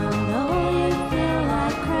 even though you feel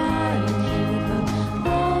like crying, even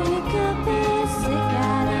though you could be sick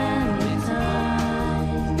at any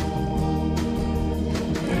time?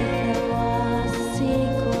 If there was a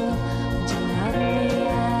sequel, would you love me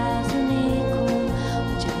as an equal?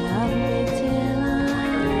 Would you love me till I'm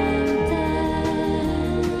dead?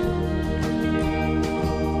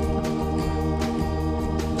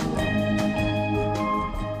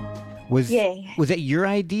 Was that your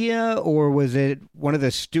idea, or was it one of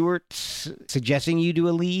the Stewarts suggesting you do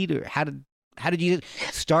a lead, or how did you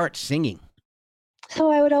start singing?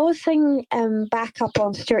 So I would always sing back up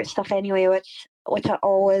on Stewart stuff anyway, which I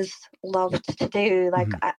always loved to do. Like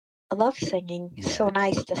I love singing. It's so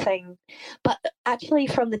nice to sing. But actually,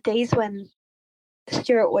 from the days when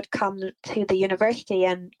Stewart would come to the university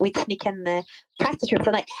and we'd sneak in the practice rooms,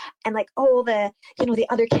 and all the the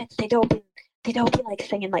other kids, they'd all be like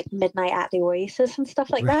singing like Midnight at the Oasis and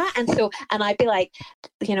stuff like that, and I'd be like,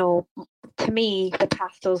 to me the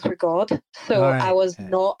pastels were God, so I was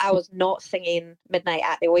not singing Midnight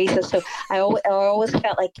at the Oasis, so I always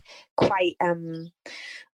felt like quite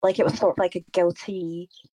like it was sort of like a guilty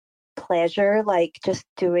pleasure, like just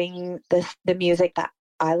doing the music that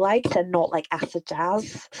I liked and not like acid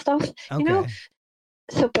jazz stuff,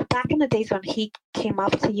 So, but back in the days when he came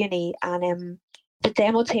up to uni, and the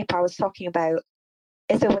demo tape I was talking about,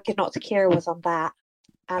 Is It Wicked Not to Care, was on that.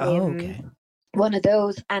 And one of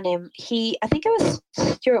those, and I think it was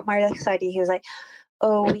Stuart Murdoch's idea. He was like,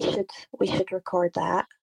 oh, we should record that.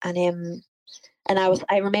 And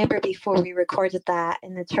I remember before we recorded that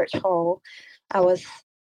in the church hall, I was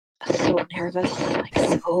I was so nervous. Like,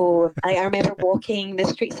 so, I remember walking the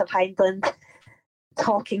streets of Hindland,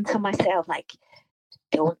 talking to myself, like,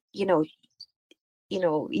 don't, you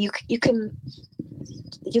can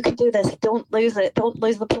do this. Don't lose it. Don't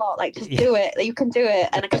lose the plot. Like, just do it. You can do it.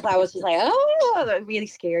 And because I was just like, oh, I was really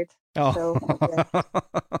scared. Oh.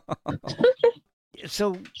 So,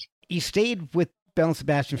 So you stayed with Belle and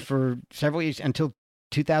Sebastian for several years until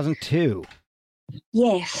 2002.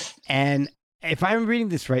 yes. And if I'm reading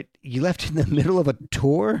this right, you left in the middle of a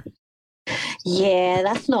tour? Yeah,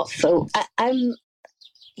 that's not so. I'm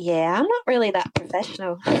not really that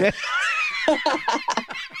professional. But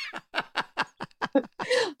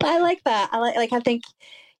I like that. I think,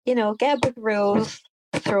 get a book of rules,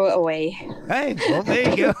 throw it away. Hey, well, there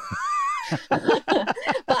you go.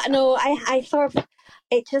 But no, I sort of,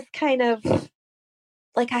 it just kind of,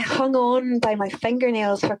 like, I hung on by my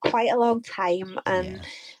fingernails for quite a long time. And Yeah.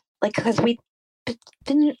 like, because we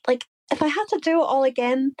didn't, like, if I had to do it all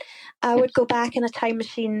again, I would go back in a time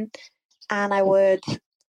machine and I would,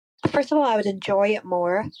 first of all, I would enjoy it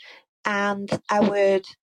more, and I would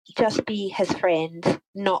just be his friend,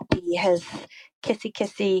 not be his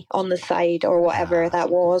kissy on the side or whatever that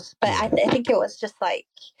was. But I think it was just like,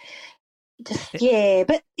 but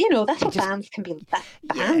that's what bands can be. That's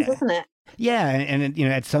bands, isn't it? Yeah, and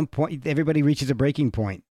at some point, everybody reaches a breaking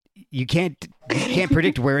point. You can't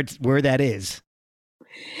predict where that is.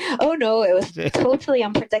 Oh no, it was totally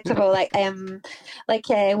unpredictable. We'd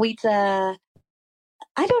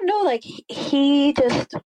I don't know, like, he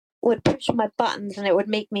just would push my buttons and it would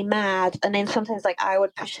make me mad, and then sometimes, like, I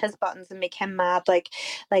would push his buttons and make him mad.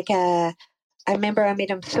 I remember I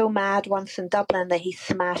made him so mad once in Dublin that he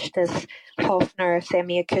smashed his Hofner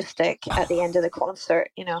semi-acoustic at the end of the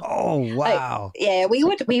concert. Oh wow! Yeah, we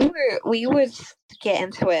would get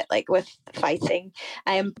into it, like, with fighting.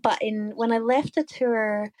 But when I left the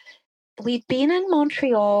tour, we'd been in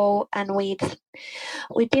Montreal, and and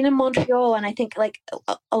I think, like,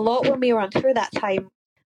 a lot when we were on tour that time,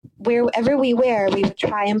 wherever we were, we would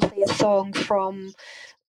try and play a song from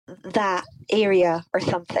that area or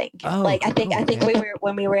something. Oh, like, I think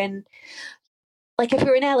when we were in, like, if we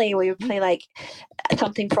were in LA, we would play, like,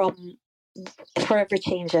 something from Forever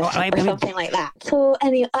Changes or something like that. So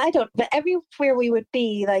but everywhere we would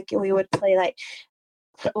be, like, we would play, like,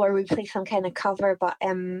 or we play some kind of cover. But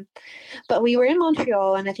we were in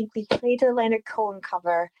Montreal, and I think we played a Leonard Cohen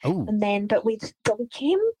cover. Oh. And then, but we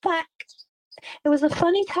came back. It was a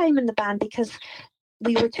funny time in the band because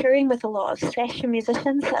we were touring with a lot of session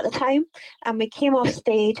musicians at the time, and we came off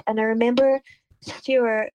stage, and I remember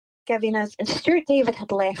Stuart giving us, and Stuart David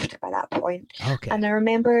had left by that point. Okay. And I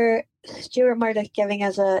remember Stuart Murdoch giving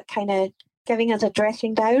us a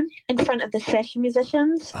dressing down in front of the session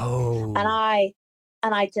musicians. Oh. And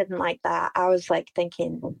I didn't like that. I was, like,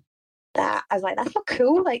 thinking that, I was like, that's not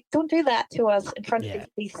cool. Like, don't do that to us in front of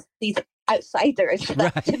these outsiders.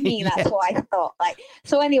 To me, that's what I thought. Like,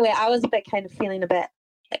 so anyway, I was feeling a bit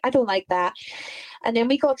like, I don't like that. And then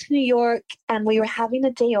we got to New York, and we were having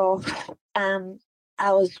a day off, and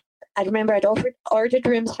I remember I'd ordered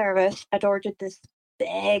room service. I'd ordered this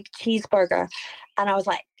big cheeseburger, and I was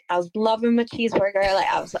loving my cheeseburger. Like,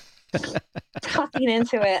 I was tucking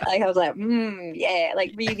into it. Like, I was like, yeah,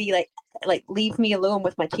 like, really, like leave me alone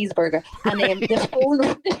with my cheeseburger. And then the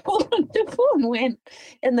phone went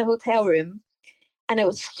in the hotel room, and it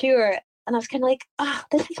was Stuart. And I was kind of like,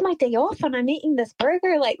 this is my day off, and I'm eating this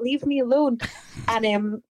burger. Like, leave me alone.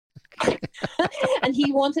 And and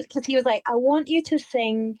he wanted, because he was like, I want you to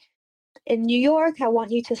sing in New York. I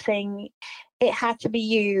want you to sing It Had to Be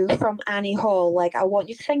You from Annie Hall. Like, I want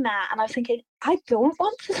you to sing that. And I was thinking, I don't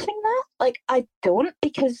want to sing that. Like, I don't,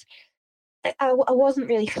 because I wasn't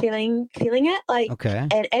really feeling it. Like, okay.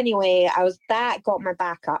 And anyway, that got my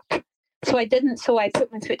back up. So I didn't. So I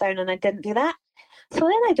put my foot down and I didn't do that. So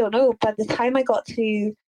then, I don't know. By the time I got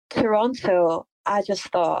to Toronto, I just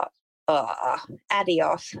thought,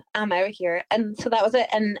 adios, I'm out of here. And so that was it.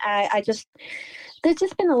 And there's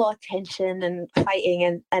just been a lot of tension and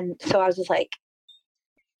fighting, and so I was just like,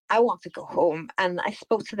 I want to go home. And I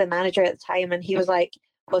spoke to the manager at the time, and he was like,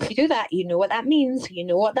 well, if you do that, you know what that means. You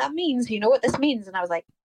know what that means. You know what this means. And I was like,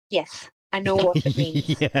 yes, I know what it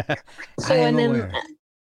means. Yeah. So, and then aware.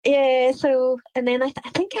 Yeah, so, and then I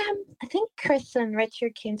think Chris and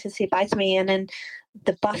Richard came to say bye to me, and then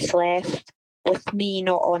the bus left with me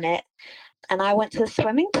not on it, and I went to the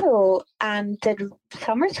swimming pool and did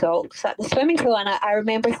somersaults at the swimming pool. And I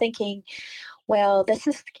remember thinking, well, this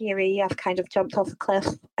is scary. I've kind of jumped off a cliff.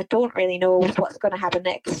 I don't really know what's going to happen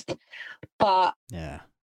next, but yeah,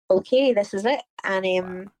 okay, this is it.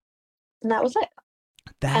 And that was it.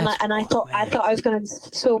 I thought I was going to be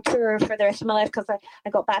so poor for the rest of my life because I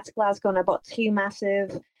got back to Glasgow and I bought 2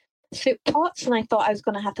 massive soup pots and I thought I was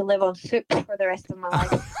going to have to live on soup for the rest of my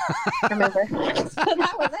life. Remember? So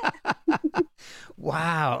that was it.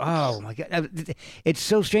 Wow. Oh my God. It's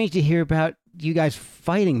so strange to hear about you guys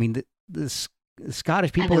fighting. I mean, the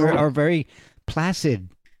Scottish people are very placid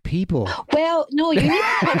people. Well, no, you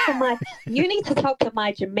need to talk to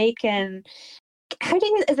my Jamaican. How do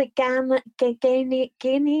you, is it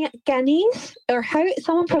Ghanese or how,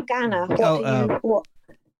 someone from Ghana? What?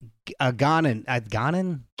 Ghanan?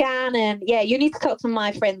 Gannon. Yeah, you need to talk to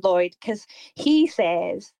my friend Lloyd because he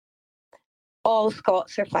says all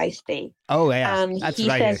Scots are feisty. Oh yeah, and that's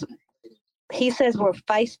he says we're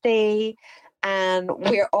feisty and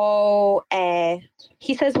we're all.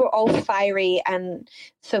 He says we're all fiery, and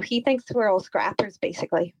so he thinks we're all scrappers,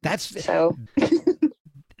 basically. That's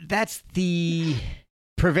the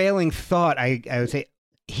prevailing thought. I would say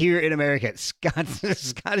here in America,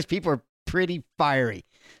 Scottish people are pretty fiery.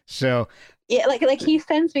 So yeah, like he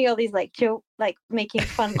sends me all these like joke, like making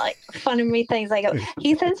fun of me things. Like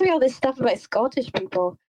he sends me all this stuff about Scottish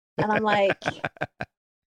people, and I'm like,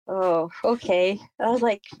 oh, okay. I was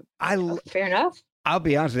like, fair enough. I'll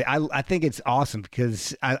be honest with you. I think it's awesome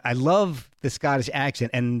because I love the Scottish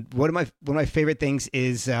accent, and one of my favorite things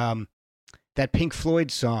is that Pink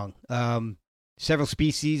Floyd song. Several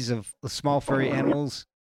species of small furry animals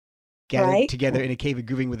gathered together in a cave and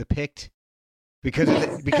grooving with a Pict. Because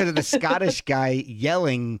of the Scottish guy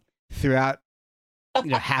yelling throughout,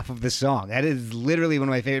 half of the song. That is literally one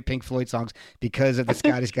of my favorite Pink Floyd songs because of the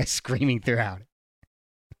Scottish guy screaming throughout.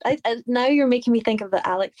 Now you're making me think of the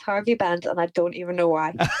Alex Harvey band, and I don't even know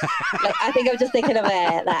why. I think I'm just thinking of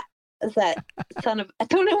that son of, I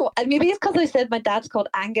don't know. Maybe it's because I said my dad's called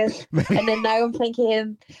Angus, and then now I'm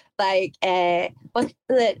thinking what's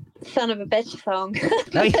the son of a bitch song?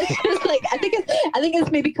 It's like I think it's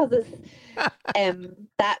maybe because it's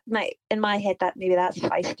that might in my head that maybe that's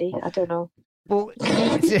feisty. I don't know. Well,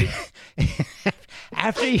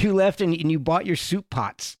 after you left and you bought your soup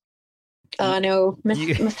pots. Oh no, my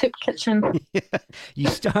soup kitchen. You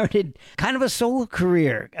started kind of a solo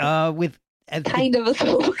career with. Kind of a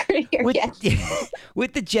solo career, yes.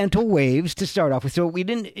 With the Gentle Waves to start off with. So we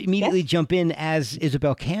didn't immediately jump in as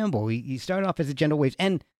Isabel Campbell. You started off as the Gentle Waves.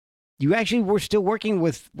 And you actually were still working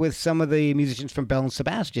with some of the musicians from Belle and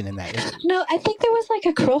Sebastian in that. No, I think there was like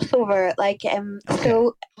a crossover.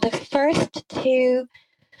 So the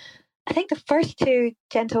first two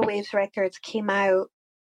Gentle Waves records came out.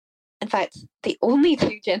 In fact, the only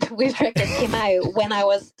 2 Gentle Waves records came out when I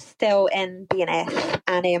was still in BNS.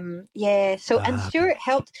 And and Stuart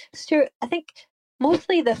helped. Stuart, I think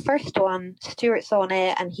mostly the first one, Stuart's on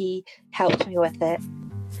it and he helped me with it.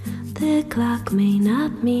 The clock may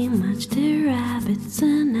not mean much to rabbits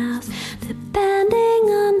and owls, depending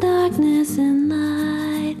on darkness and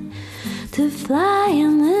light. To fly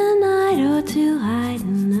in the night or to hide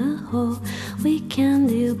in a hole, we can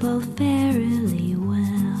do both fairly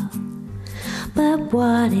well. But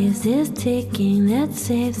what is this ticking that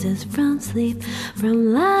saves us from sleep,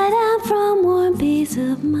 from light and from warm peace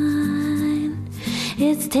of mind?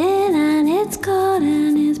 It's tin and it's cold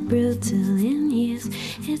and it's brutal in use.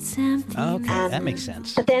 It's empty. Okay, that makes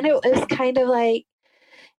sense. But then it was kind of like,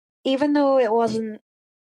 even though it wasn't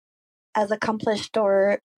as accomplished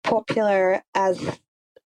or popular as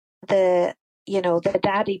the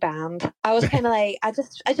Daddy band, I was kind of like, I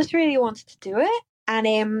just really wanted to do it.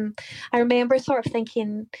 And I remember sort of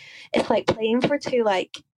thinking it's like playing for 2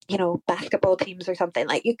 basketball teams or something.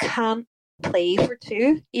 Like you can't play for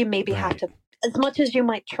 2. You maybe have to, as much as you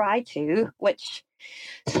might try to, but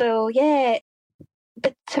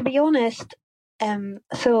to be honest,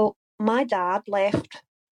 so my dad left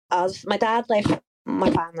my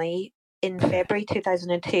family in February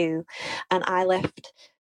 2002 and I left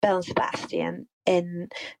Belle and Sebastian in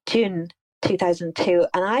June 2002,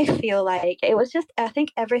 and I feel like it was just, I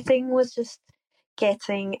think everything was just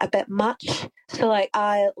getting a bit much. So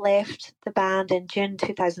I left the band in June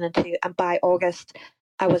 2002 and by August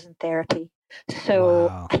I was in therapy. So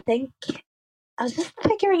wow. I think I was just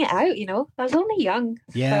figuring it out, I was only young.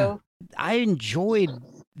 Yeah. So. I enjoyed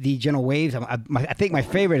the Gentle Waves. I think my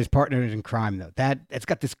favorite is Partners in Crime, though. It's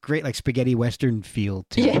got this great spaghetti western feel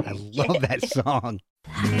to it. I love that song.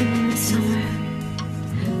 Happened in the summer.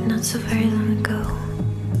 Not so very long ago.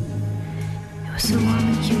 It was so warm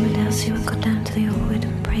and humid, Elsie would go down to the old wood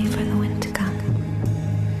and pray for the wind to come.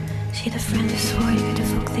 She had a friend who swore you could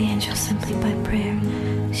evoke the angels simply by prayer.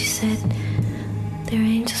 She said, there are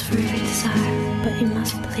angels for every desire, but you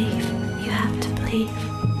must believe. You have to believe.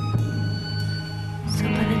 So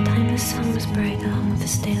by the time the sun was was buried the home of the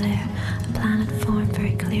stay there. A planet formed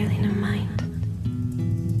very clearly in her mind.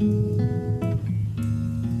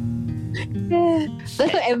 Yeah.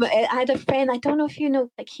 That's what, I had a friend, I don't know if you know,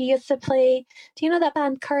 like he used to play, do you know that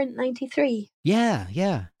band Current 93? Yeah,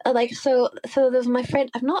 yeah. Like, so there's my friend,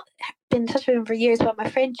 I've not been in touch with him for years, but my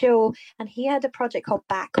friend Joe, and he had a project called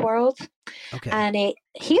Backworld, Okay. and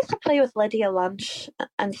he used to play with Lydia Lunch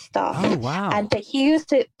and stuff. Oh, wow. But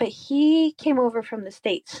he came over from the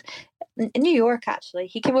States, in New York actually.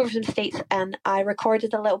 He came over from the States, and I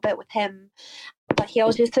recorded a little bit with him. But he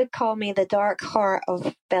always used to call me the dark heart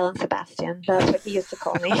of Belle and Sebastian. That's what he used to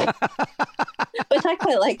call me. Which I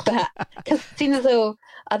quite like that. Because it seems as though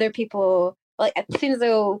other people, like, it seems as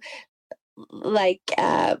though, like,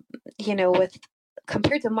 with,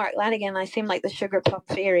 compared to Mark Lanigan, I seem like the sugar plum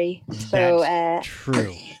fairy. So, That's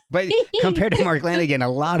true. But compared to Mark Lanigan, a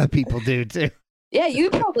lot of people do too. Yeah, you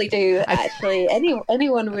probably do, actually.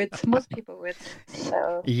 Anyone would. Most people would.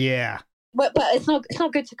 So. Yeah. But it's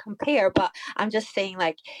not good to compare. But I'm just saying,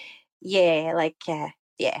 like, it's good.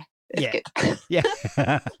 Yeah.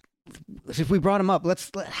 So if we brought him up,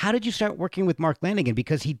 how did you start working with Mark Lanigan?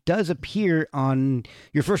 Because he does appear on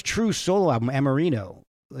your first true solo album, Amarino,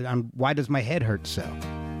 on Why Does My Head Hurt So?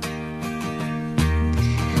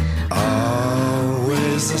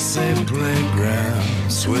 Always the same playground,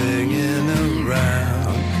 swinging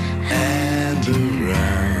around and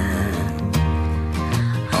around.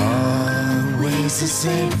 Always the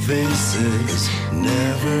same faces,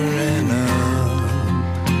 never enough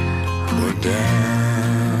or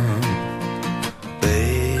down.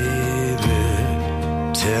 Baby,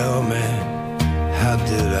 tell me, how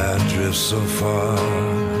did I drift so far?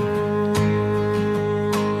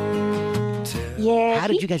 Yeah. How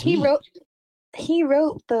did you guys meet? He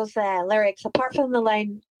wrote those lyrics. Apart from the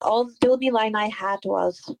line, the only line I had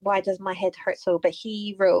was "Why does my head hurt so?" But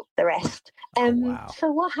he wrote the rest. Wow. So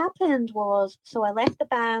what happened was, so I left the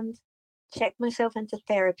band, checked myself into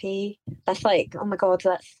therapy. That's like, oh my god,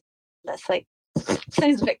 that's like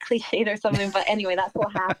sounds a bit cliched or something. But anyway, that's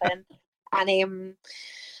what happened. And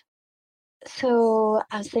so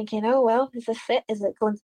I was thinking, oh well, is this it? Is it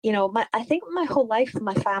going? I think my whole life,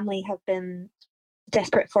 my family have been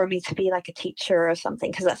desperate for me to be like a teacher or something,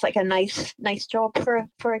 because that's like a nice job for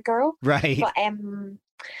a girl. Right. But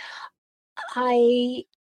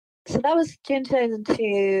so that was June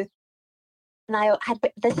 2002, and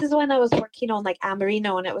this is when I was working on like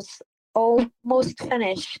Amarino, and it was almost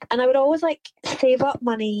finished, and I would always like save up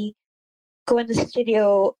money, go in the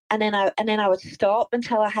studio, and then I would stop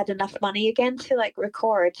until I had enough money again to like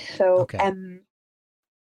record. So Okay.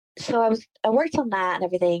 So I worked on that and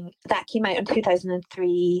everything. That came out in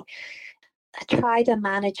 2003. I tried a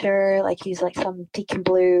manager, like he's like some Deacon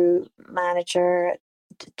Blue manager.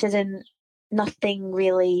 Nothing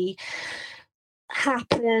really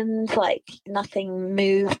happened. Like nothing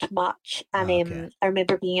moved much. And Okay. I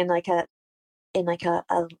remember being in like a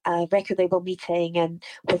record label meeting and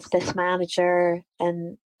with this manager,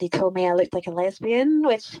 and they told me I looked like a lesbian,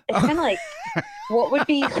 which is kind of like,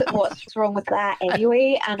 what's wrong with that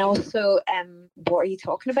anyway? And also, what are you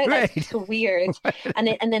talking about? Right. That's so weird. And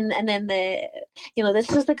then this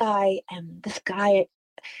was the guy, this guy,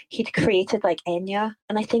 he'd created like Enya,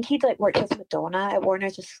 and I think he'd like worked with Madonna at Warner,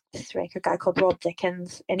 just this record guy called Rob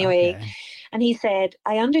Dickens. Anyway, Okay. and he said,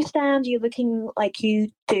 I understand you looking like you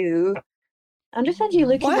do. I understand you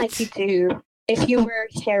looking What? like you do if you were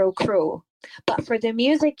Sheryl Crow. But for the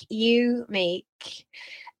music you make,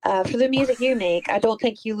 I don't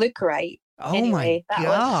think you look right. Oh Anyway, my that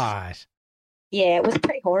God. Yeah, it was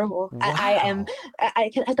pretty horrible. Wow. I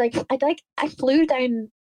flew down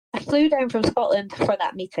from Scotland for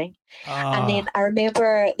that meeting, and then I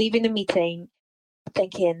remember leaving the meeting,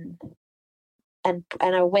 thinking, and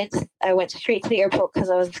I went straight to the airport because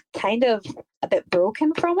I was kind of a bit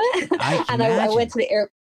broken from it, and I went to the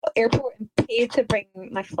airport and paid to bring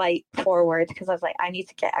my flight forward because I was like, I need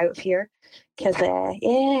to get out of here, because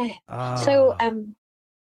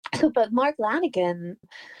but Mark Lanigan,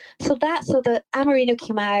 so the Amarino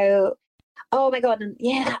came out. Oh my god, and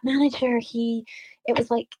yeah, that manager, it was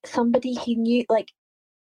like somebody he knew, like,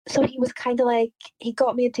 so he was kind of like, he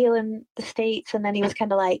got me a deal in the States, and then he was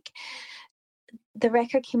kind of like, the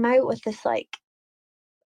record came out with this like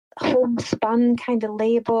homespun kind of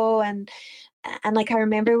label, and like I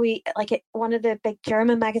remember one of the big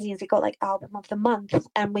German magazines, it got like album of the month,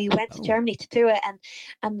 and we went to Germany to do it,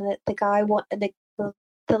 and the guy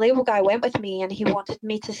the label guy went with me, and he wanted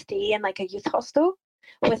me to stay in like a youth hostel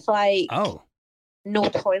with like no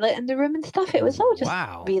toilet in the room and stuff. It was all just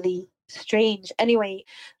really strange. Anyway,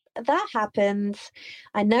 that happens.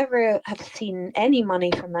 I never have seen any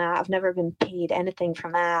money from that. I've never been paid anything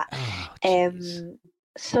from that. Oh, jeez.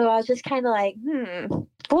 So I was just kind of like, it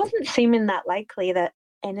wasn't seeming that likely that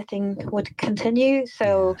anything would continue.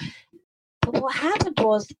 So, but what happened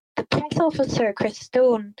was the press officer, Chris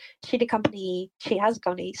Stone, she had a company, she has a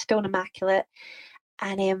company, Stone Immaculate,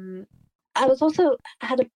 and I was also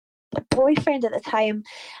had a boyfriend at the time,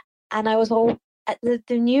 and I was all the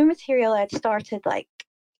new material I'd started like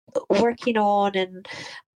working on, and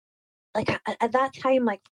like at that time,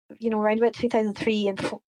 like around about 2003,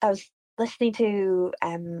 and I was listening to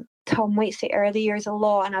Tom Waits' the early years a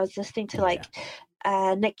lot, and I was listening to like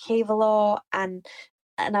Nick Cave a lot, and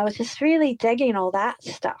I was just really digging all that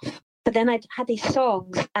stuff. But then I had these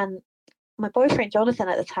songs, and my boyfriend Jonathan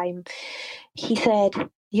at the time, he said,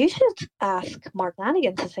 "You should ask Mark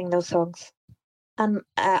Lanigan to sing those songs." And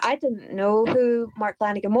I didn't know who Mark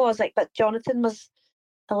Lanigan was, like, but Jonathan was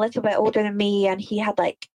a little bit older than me, and he had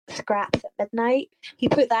like Scraps at Midnight. He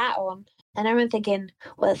put that on, and I remember thinking,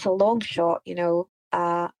 well, it's a long shot,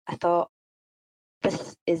 I thought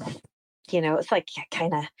this is, it's like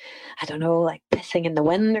kind of, I don't know, like pissing in the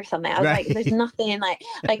wind or something. I was like, there's nothing like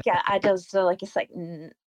I just like it's like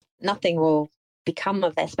nothing will become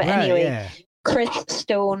of this. But anyway, Chris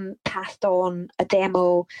Stone passed on a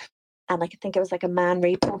demo, and like I think it was like a Man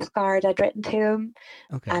Ray postcard I'd written to him.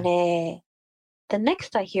 Okay. And the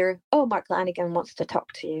next I hear, oh, Mark Lanigan wants to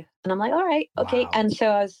talk to you. And I'm like, all right, okay. Wow. And so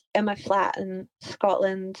I was in my flat in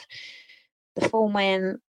Scotland. The phone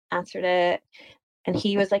went, answered it, and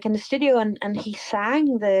he was like in the studio, and he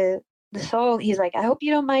sang the song. He's like, I hope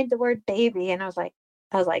you don't mind the word baby. And I was like,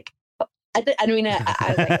 oh, I mean, I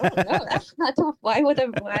was like, oh no, that's not. Why would I?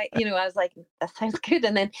 Why, I was like, that sounds good.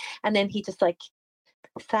 And then he just like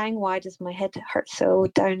sang "Why Does My Head Hurt So"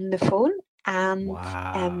 down the phone, and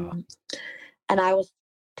wow. And I was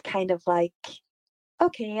kind of like,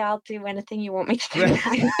 okay, I'll do anything you want me to do now.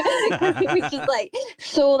 It was just like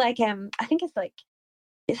so like I think it's like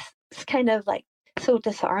it's kind of like so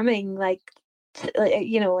disarming, like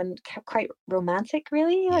and quite romantic,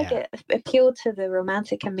 really. Yeah. Like it appealed to the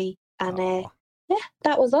romantic in me, and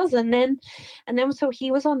that was us. And then so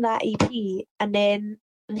he was on that EP, and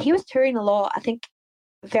he was touring a lot. I think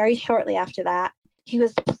very shortly after that, he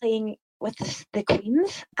was playing with the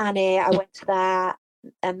Queens, and I went to that,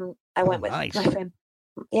 and I went with my friend.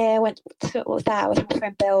 Yeah, I went to that with my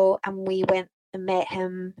friend Bill, and we went and met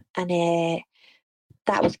him, and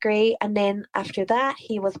that was great. And then after that,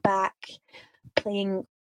 he was back playing.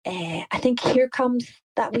 I think "Here Comes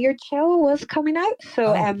That Weird Chill" was coming out,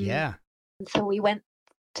 so so we went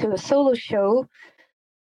to a solo show.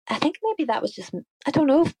 I think maybe that was just, I don't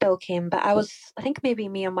know if Bill came, but I think maybe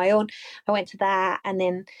me on my own. I went to that, and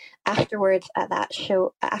then afterwards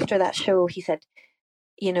after that show, he said,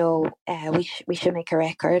 we should make a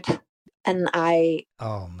record. And I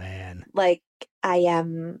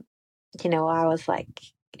was like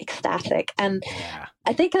ecstatic. And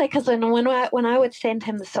I think like, cause when I would send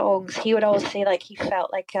him the songs, he would always say like he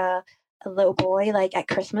felt like a little boy, like at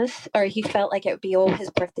Christmas, or he felt like it would be all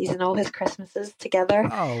his birthdays and all his Christmases together.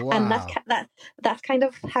 Oh, wow. And that's kind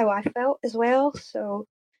of how I felt as well. So,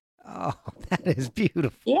 oh, that is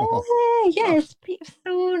beautiful. Yeah, it's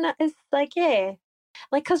so it's like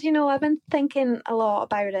like because I've been thinking a lot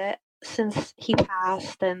about it since he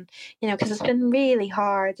passed, and because it's been really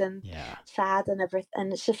hard and sad and everything.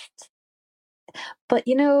 And it's just, but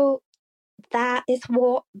that is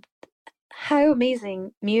how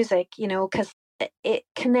amazing music, because it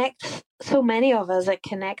connects so many of us. It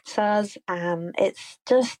connects us, and it's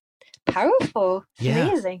just powerful. It's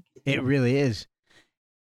amazing. It really is.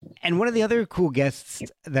 And one of the other cool guests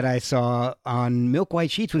that I saw on Milk White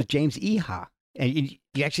Sheets was James Iha. And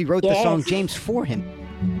you actually wrote the song James for him.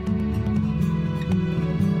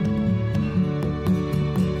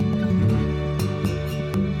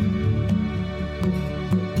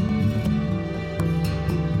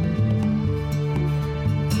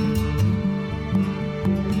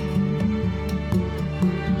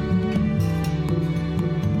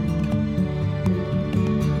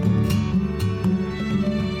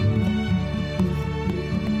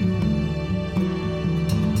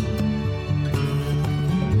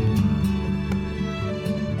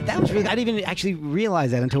 I didn't even actually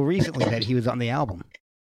realize that until recently that he was on the album.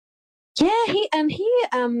 Yeah, he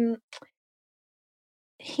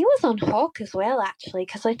was on Hawk as well, actually,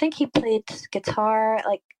 because I think he played guitar.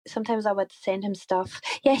 Like sometimes I would send him stuff.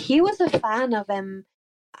 Yeah, he was a fan of him.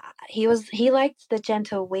 He liked the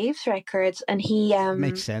Gentle Waves records, and he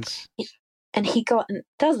makes sense. And he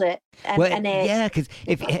does it. And, because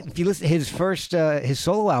if you listen to his first his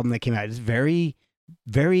solo album that came out, it's very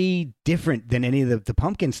very different than any of the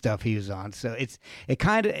Pumpkin stuff he was on. So it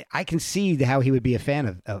kind of, I can see how he would be a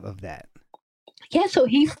fan of that. Yeah, so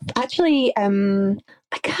he actually,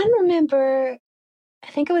 I can't remember, I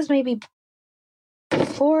think it was maybe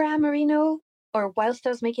before Amarino or whilst I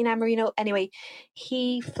was making Amarino. Anyway,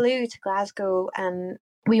 he flew to Glasgow and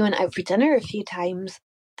we went out for dinner a few times,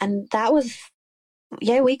 and that was,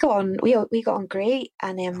 yeah, we got on great.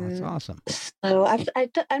 And Oh, that's awesome. so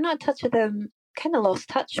I'm not in touch with him, kind of lost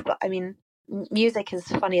touch, but I mean, music is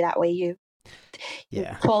funny that way. You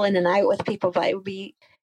Yeah. fall in and out with people, but it would be,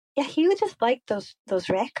 yeah, he would just like those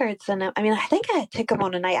records. And I mean, I think I took him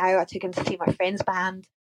on a night out. I took him to see my friend's band,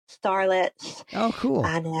 Starlets, Oh, cool.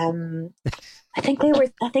 and I think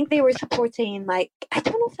they were supporting, like, I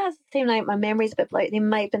don't know if that's the same night. My memory's a bit like they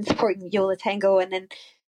might have been supporting Yola Tango, and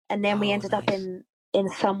then we Oh, ended up nice. in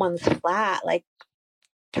someone's flat, like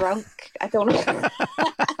drunk. I don't know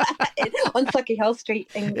on Sucky Hill Street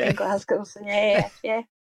in Glasgow. So yeah.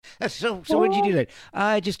 So what did you do that?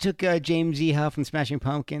 I just took James E. Huff from Smashing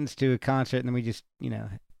Pumpkins to a concert, and then we just,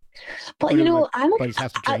 But went over I'm buddy's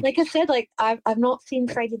house to drink. like I said, like I've not seen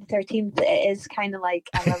Friday the 13th. It is kind of like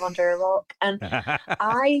I live under a rock, and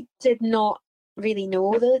I did not really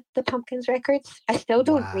know the Pumpkins records. I still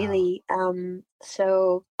don't Wow. really.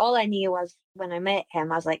 So all I knew was when I met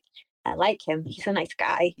him, I was like, I like him. He's a nice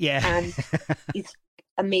guy. Yeah. And he's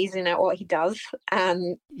amazing at what he does.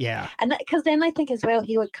 And Yeah. because then I think as well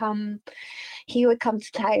he would come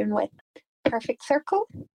to town with Perfect Circle.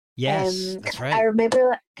 Yes, that's right. I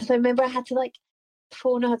remember I had to like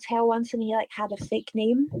phone a hotel once, and he like had a fake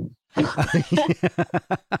name.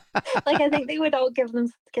 Like I think they would all give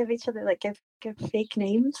each other like give fake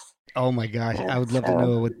names. Oh my gosh, I would love to So-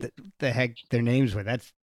 know what the heck their names were. That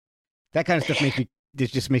kind of stuff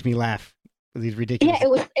just makes me laugh. With these ridiculous. Yeah,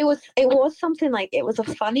 it was something like, it was a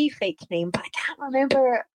funny fake name, but I can't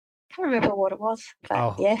remember what it was. But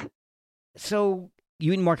Oh. yeah. So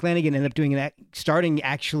you and Mark Lanigan ended up starting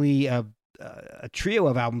actually a trio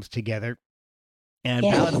of albums together, and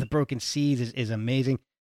Yes. Ballad of the Broken Seas is amazing.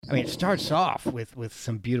 I mean, it starts off with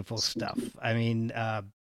some beautiful stuff. I mean,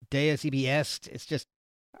 Deus Ibi Est,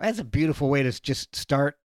 that's a beautiful way to just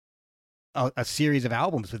start a series of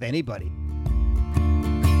albums with anybody.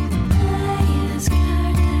 Leia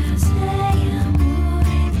cartas, leia amore,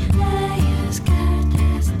 leia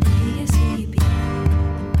cartas, leia sibi.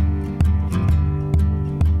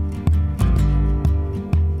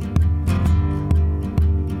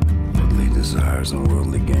 Worldly desires and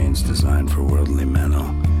worldly gains designed for worldly men.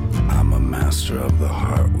 I'm a master of the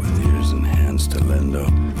heart with ears and hands to lend.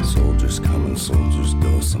 Soldiers come and soldiers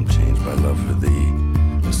go, some changed by love for thee.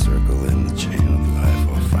 A circle in the chain of life,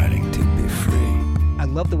 all fighting to be free. I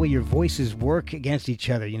love the way your voices work against each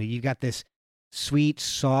other. You've got this sweet,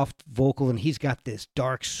 soft vocal, and he's got this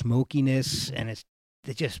dark smokiness, and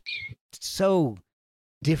they're just so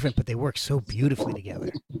different, but they work so beautifully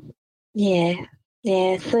together. Yeah.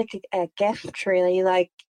 It's like a gift, really.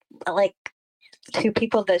 Like two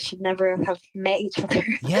people that should never have met each other.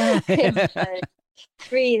 Yeah.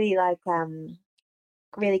 It's really like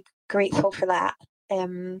really grateful for that. Yeah,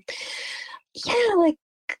 like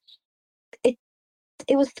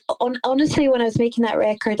it was honestly, when I was making that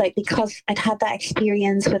record, like, because I'd had that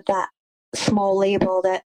experience with that small label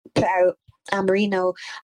that put out Amarino,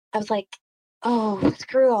 I was like, oh,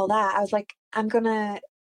 screw all that. I was like, I'm gonna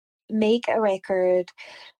make a record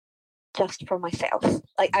just for myself.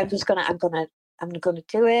 Like, I'm gonna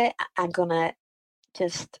do it. I'm gonna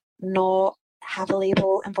just not have a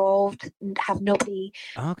label involved, have nobody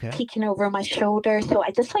Okay. peeking over my shoulder. So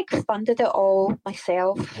I just like funded it all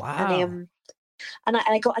myself. Wow. And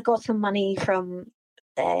I got some money from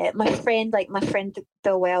my friend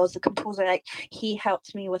Bill Wells, the composer. Like, he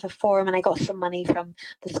helped me with a form, and I got some money from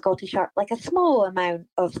the Scottish Art, like a small amount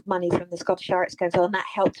of money from the Scottish Arts Council, and that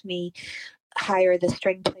helped me hire the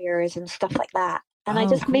string players and stuff like that. And I Oh,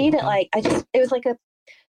 just cool. made it like it was like a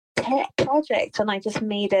pet project, and I just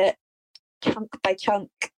made it chunk by chunk,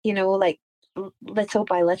 like little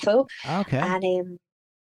by little. Okay. And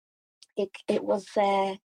it was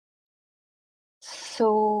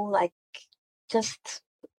so like just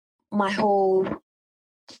my whole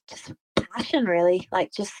just passion, really.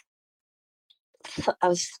 Like, just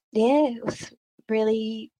it was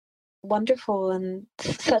really wonderful, and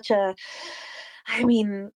such a, I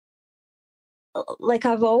mean, like,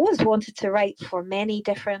 I've always wanted to write for many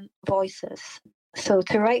different voices, so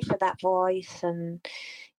to write for that voice, and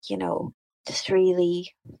just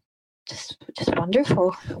really just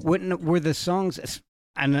wonderful. Were the songs,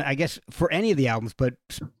 and I guess for any of the albums, but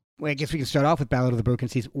well, I guess we can start off with Ballad of the Broken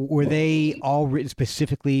Seas. Were they all written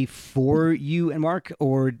specifically for you and Mark,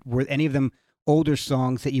 or were any of them older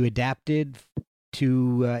songs that you adapted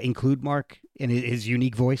to include Mark and his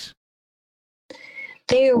unique voice?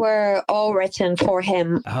 They were all written for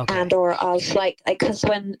him Okay. and or us, like because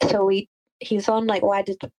he was on like Why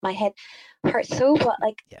Did My Head Hurt So, but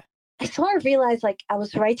like Yeah. I sort of realized like I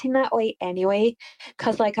was writing that way anyway,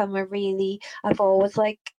 because like I've always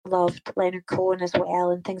like loved Leonard Cohen as well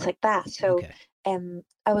and things like that. So Okay.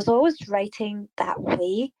 I was always writing that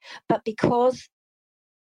way, but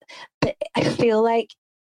I feel like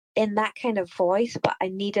in that kind of voice, but I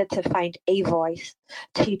needed to find a voice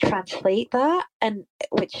to translate that, and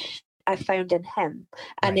which I found in him.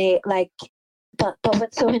 And Right. it like,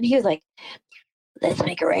 so when he was like, "Let's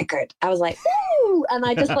make a record," I was like, "Woo!" And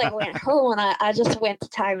I just like went home and I just went to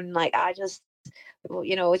town. Like I just,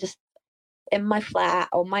 just in my flat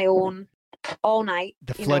on my own all night.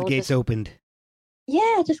 The floodgates opened.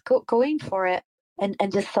 Yeah, just going for it, and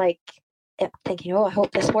just like thinking, oh, I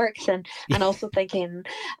hope this works, and also thinking,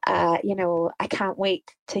 I can't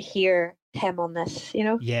wait to hear him on this.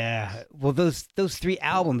 Yeah. Well, those three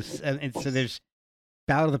albums, and so there's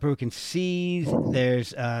Ballad of the Broken Seas,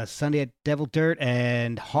 there's Sunday at Devil Dirt,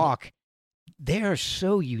 and Hawk. They are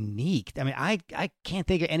so unique. I mean, I can't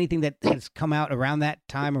think of anything that has come out around that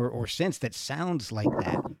time or since that sounds like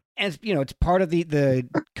that. And it's part of the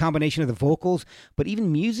combination of the vocals, but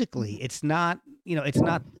even musically, it's not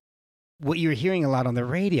what you're hearing a lot on the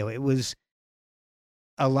radio. It was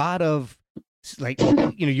a lot of like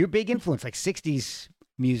your big influence, like 60s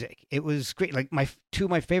music. It was great. Like two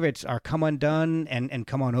of my favorites are Come Undone and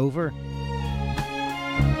Come On Over.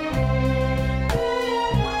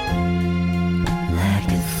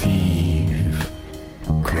 Like a thief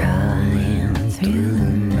crawling through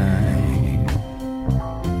the night,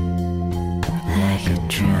 like a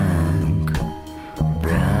drunk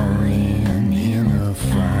brawling in a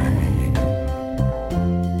fight.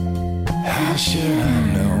 How should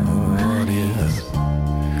I know what is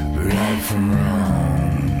right from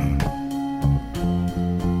wrong?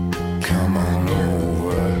 Come on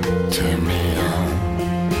over, turn me on.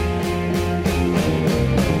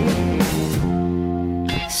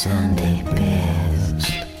 Sunday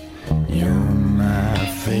best, you're my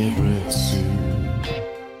favorite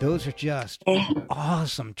suit. Those are just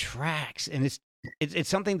awesome tracks, and it's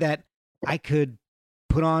something that I could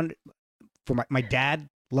put on for my dad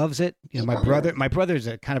loves it. My brother's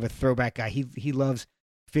a kind of a throwback guy. He loves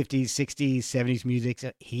 50s, 60s, 70s music.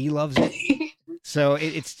 So he loves it. So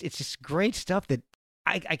it's just great stuff that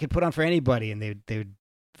I could put on for anybody, and they would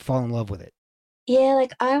fall in love with it. Yeah,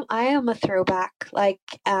 like I am a throwback, like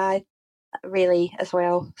really as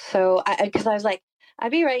well. So because I was like,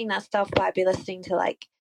 I'd be writing that stuff, but I'd be listening to like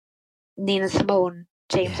Nina Simone,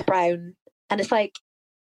 James Brown, and it's like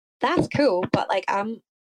that's cool, but like I'm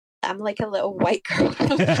like a little white girl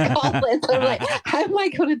from Scotland. So I'm like, how am I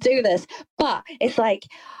going to do this? But it's like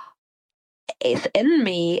it's in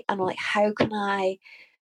me, and I'm like, how can I?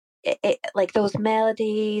 Like those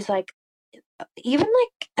melodies, like even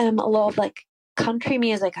like a lot of like country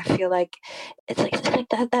music, I feel like it's like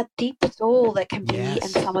that deep soul that can be in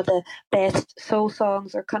Yes. some of the best soul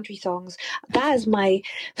songs or country songs. That is my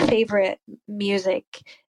favorite music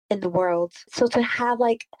in the world. So to have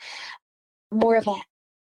like more of a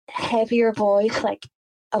heavier voice, like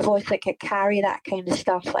a voice that could carry that kind of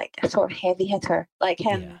stuff, like a sort of heavy hitter like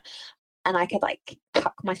him, Yeah. and I could like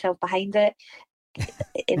tuck myself behind it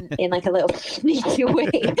in like a little sneaky way.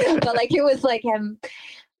 But like it was like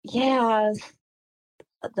yeah,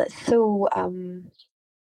 that's so I'm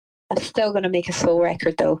still gonna make a soul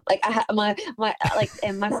record though. Like my like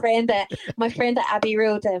my friend at Abbey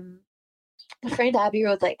Road,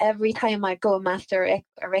 like every time I go and master a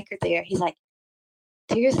record there, he's like,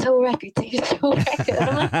 do your soul record, do your soul record. And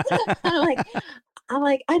I'm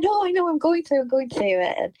like, I know, I'm going to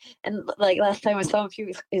it. And like last time I saw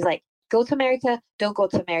him, he's like, go to America, don't go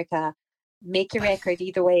to America, make your record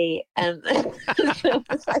either way. And so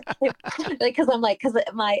it's like, because I'm like, because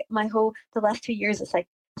my whole the last 2 years, it's like,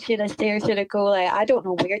 should I stay or should I go? Like I don't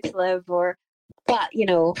know where to live, but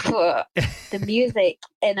for the music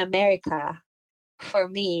in America, for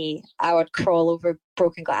me, I would crawl over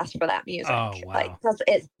broken glass for that music. Oh, wow. Like because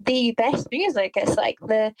it's the best music. It's like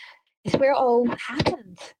it's where it all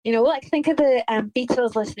happened. Like think of the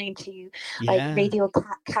Beatles listening to like Radio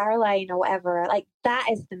Caroline or whatever. Like that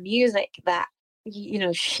is the music that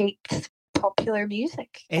shaped popular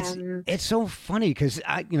music. It's so funny because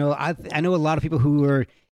I know a lot of people who are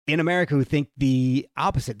in America who think the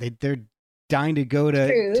opposite. They're dying to go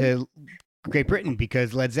to Great Britain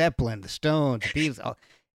because Led Zeppelin, the Stones, the Beatles,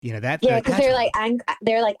 You know, that Yeah, because that's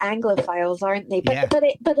they're like Anglophiles, aren't they? But Yeah.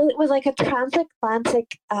 it was like a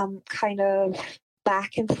transatlantic kind of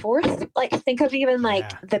back and forth. Like think of even like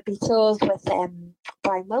Yeah. the Beatles with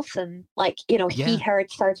Brian Wilson. Like Yeah. he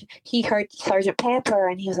heard Sergeant Pepper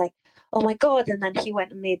and he was like, oh my God, and then he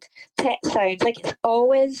went and made Pet Sounds. Like it's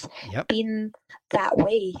always Yep. been that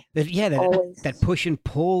way. Yeah, Always. that push and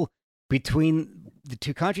pull between the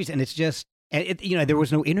two countries, and it's just, and there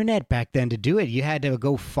was no internet back then to do it. You had to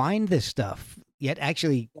go find this stuff. You had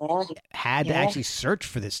actually Yeah, had to Yeah. actually search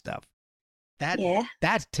for this stuff. yeah.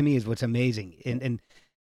 That to me is what's amazing, and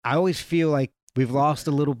I always feel like we've lost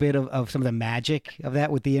a little bit of some of the magic of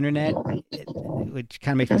that with the internet, which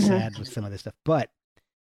kind of makes me Mhm. sad with some of this stuff. But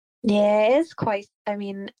Yeah, it's quite. I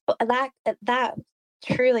mean, that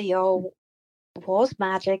truly all was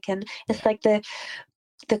magic, and it's like the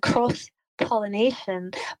cross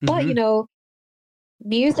pollination. But mhm,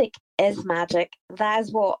 music is magic. That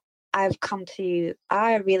is what I've come to.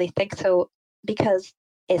 I really think so because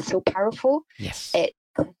it's so powerful. yes, It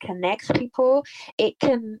connects people. It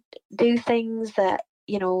can do things that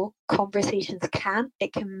conversations can't.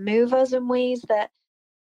 It can move us in ways that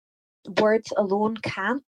words alone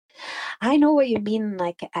can't. I know what you mean.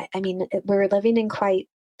 Like, I mean, we're living in quite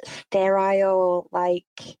sterile, like,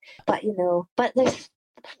 but there's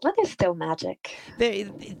still magic.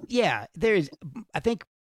 yeah, there is. I think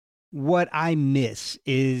what I miss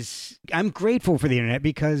is I'm grateful for the internet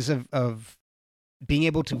because of being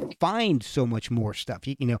able to find so much more stuff.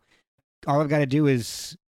 All I've got to do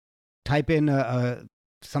is type in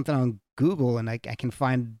something on Google, and I can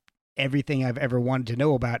find everything I've ever wanted to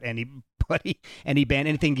know about anybody, any band,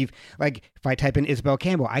 anything you've like. If I type in Isabel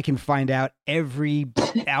Campbell, I can find out every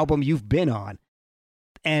album you've been on,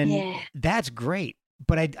 and Yeah. that's great.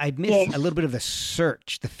 But I miss Yes. a little bit of the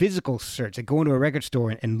search, the physical search, like going to a record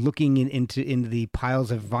store and looking into the piles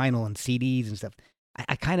of vinyl and CDs and stuff.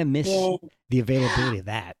 I kind of miss Yeah. the availability of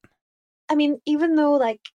that. I mean, even though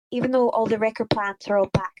all the record plants are all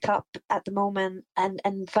backed up at the moment and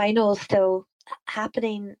vinyl is still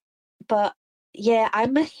happening, but yeah, I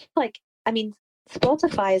miss I mean,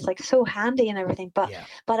 Spotify is like so handy and everything, but Yeah.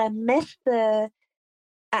 I miss the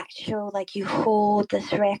actual you hold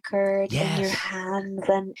this record in your Yes. hands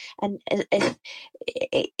and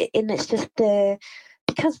it's just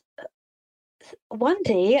because one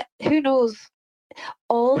day who knows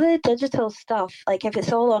all the digital stuff, like if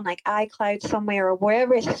it's all on iCloud somewhere or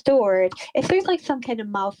wherever it's stored, if there's some kind of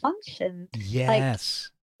malfunction,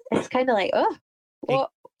 Yes. it's kind of like, oh,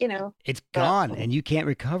 what, It's gone and you can't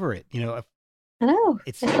recover it. I know.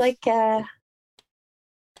 It's- It's like, yeah,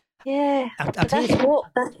 I'll but tell that's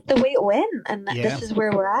you, the way it went, and Yeah. this is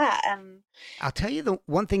where we're at. I'll tell you the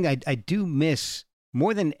one thing I do miss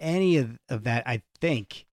more than any of that, I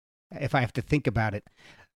think, if I have to think about it,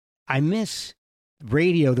 I miss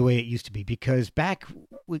radio the way it used to be because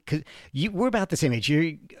because we're about the same age.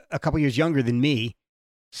 You're a couple years younger than me.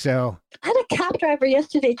 So I had a cab driver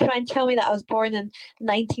yesterday try and tell me that I was born in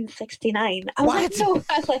 1969. I was like, What? no.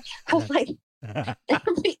 I was like,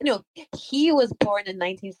 no, he was born in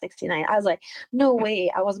 1969. I was like, no way,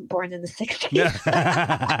 I wasn't born in the 60s.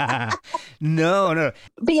 no.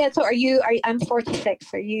 But yeah, so I'm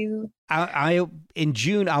 46. Are you? I in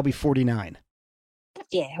June I'll be 49.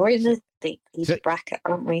 Yeah, we're in the age So- bracket,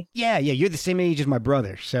 aren't we? Yeah, you're the same age as my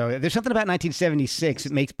brother. So there's something about 1976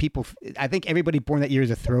 that makes people. I think everybody born that year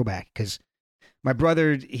is a throwback because my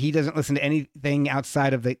brother, he doesn't listen to anything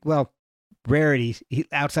outside of rarities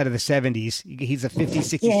outside of the 70s. He's a 50s,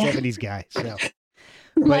 60s, Yeah. 70s guy. So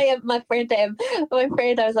My friend,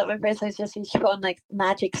 I was at my friend's house yesterday. She put on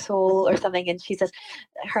Magic Soul or something, and she says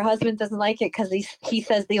her husband doesn't like it because he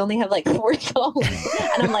says they only have 4 songs.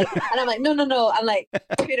 and I'm like, no. I'm like,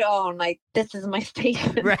 put it on. Like, this is my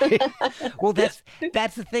station. Right. Well, that's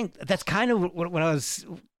the thing. That's kind of what I was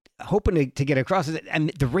hoping to get across. Is that, and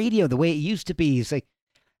the radio, the way it used to be, is like,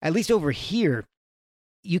 at least over here,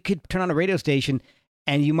 you could turn on a radio station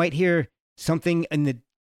and you might hear something in the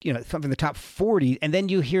something in the top 40, and then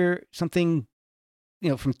you hear something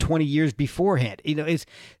from 20 years beforehand.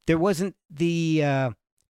 There wasn't the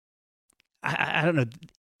I don't know.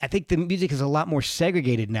 I think the music is a lot more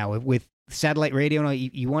segregated now with satellite radio.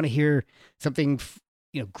 You want to hear something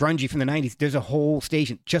grungy from the 90s. There's a whole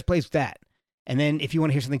station just plays that, and then if you want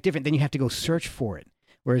to hear something different, then you have to go search for it.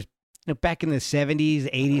 Whereas back in the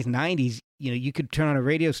 70s, 80s, 90s, you could turn on a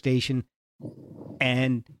radio station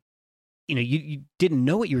and you didn't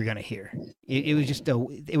know what you were going to hear. It was just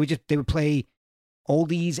they would play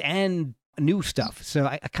oldies and new stuff. So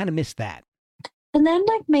I kind of miss that. And then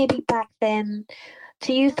maybe back then,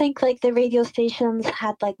 do you think the radio stations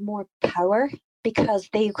had more power? because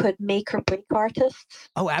they could make or break artists?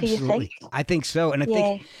 Oh, Do you absolutely. think? I think so, and I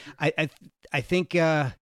Yeah. think I think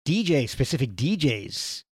specific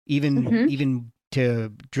DJs, even Mhm. even to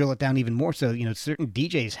drill it down even more so, certain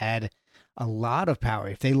DJs had a lot of power.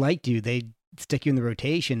 If they liked you, they'd stick you in the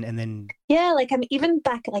rotation, and then Yeah, like even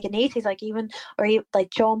back like in the 80s, like like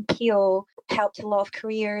John Peel helped a lot of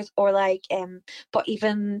careers, or like but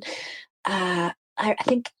even I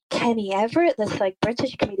think Kenny Everett, this like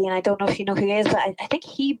British comedian, I don't know if you know who he is, but I think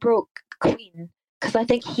he broke Queen because I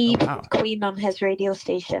think he Oh, wow. played Queen on his radio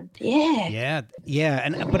station. Yeah. yeah,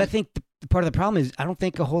 and but I think the part of the problem is I don't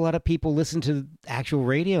think a whole lot of people listen to actual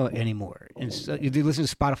radio anymore, and so you do listen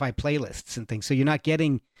to Spotify playlists and things. So you're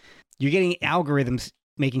getting algorithms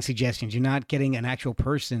making suggestions. You're not getting an actual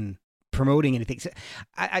person promoting anything. So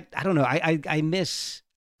I don't know. I miss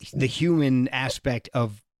the human aspect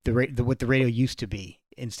of what the radio used to be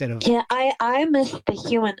instead of Yeah, I miss the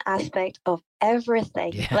human aspect of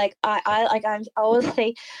everything. Yeah. Like I always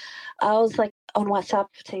say, I was like on WhatsApp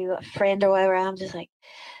to a friend or whatever. I'm just like,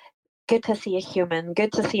 good to see a human.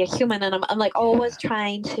 Good to see a human, and I'm like always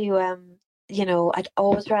trying to I'd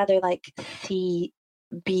always rather like be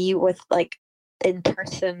with like in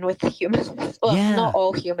person with humans. Well, Yeah. not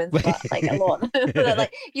all humans, but like a lot. But,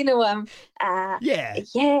 like yeah.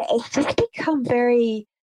 yeah, it's just become very,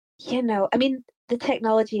 I mean, the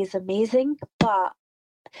technology is amazing, but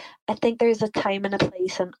I think there's a time and a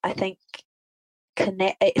place, and I think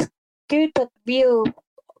it's good, but real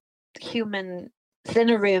human in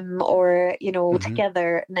a room or Mhm.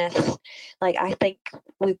 togetherness, like I think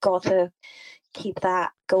we've got to keep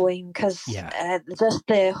that going, because Yeah. just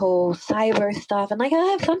the whole cyber stuff, and like I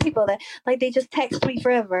have some people that like they just text me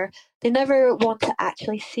forever, they never want to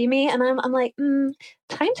actually see me, and I'm like,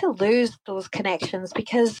 time to lose those connections,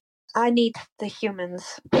 because I need the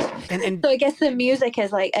humans. And So I guess the music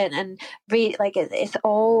is like like it's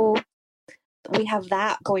all, we have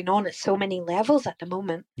that going on at so many levels at the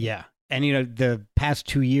moment. yeah. And the past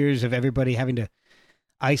 2 years of everybody having to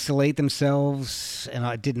isolate themselves, and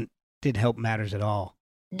it didn't help matters at all.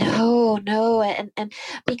 No, and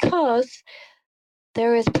because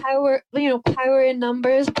there is power, power in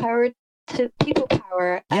numbers, power to people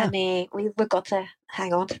power, Yeah. and we've got to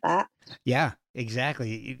hang on to that. Yeah,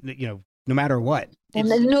 exactly. No matter what. And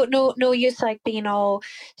It's- there's no use like being all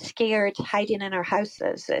scared, hiding in our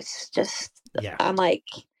houses. It's just, yeah. I'm like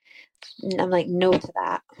no to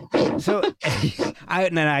that. So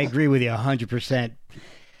I agree with you 100%.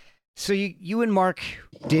 So you and Mark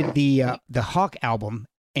did the Hawk album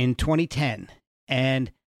in 2010,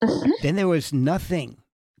 and Mhm. then there was nothing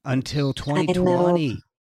until 2020.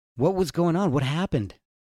 What was going on? What happened?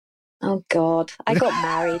 Oh God, I got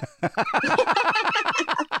married.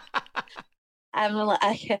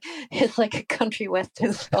 It's like a country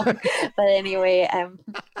western song, but anyway,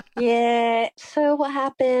 yeah. So what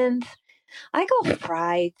happened? I got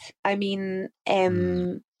fried. I mean,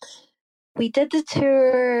 we did the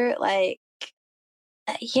tour, like,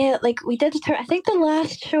 yeah, like we did the tour. I think the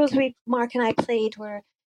last shows Mark and I played were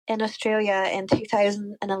in Australia in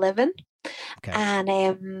 2011. Okay. And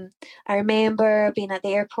I remember being at the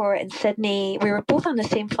airport in Sydney. We were both on the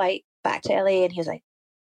same flight back to LA, and he's like,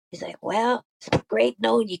 well, it's been great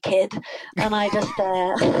knowing you, kid. And I just,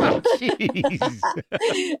 Jeez.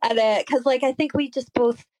 and because like I think we just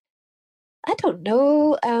both, I don't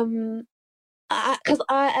know, because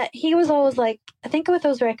he was always like, I think with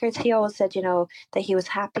those records, he always said, that he was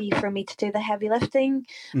happy for me to do the heavy lifting.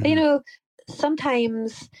 But, Mhm.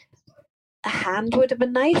 sometimes a hand would have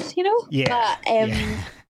been nice, Yeah. But Yeah.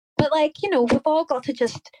 but like, we've all got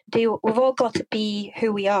to be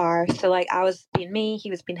who we are. So like I was being me, he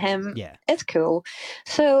was being him. Yeah. It's cool.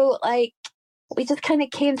 So like we just kind of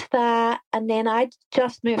came to that, and then I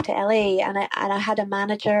just moved to LA, and I had a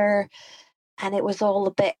manager, and it was all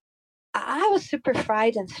a bit, I was super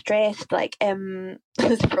fried and stressed. Like,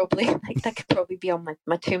 it's probably like that could probably be on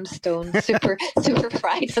my tombstone. Super, super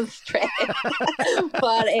fried and stressed.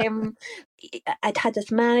 But I'd had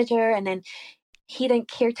this manager, and then he didn't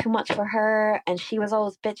care too much for her, and she was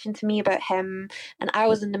always bitching to me about him, and I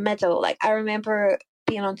was in the middle. Like, I remember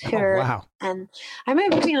being on Oh, tour, wow. and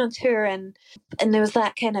there was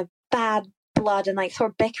that kind of bad blood and like sort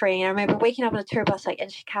of bickering. I remember waking up on a tour bus like in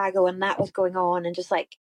Chicago, and that was going on, and just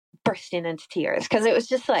like bursting into tears, because it was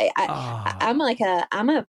just like Oh. I'm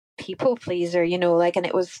a people pleaser, like, and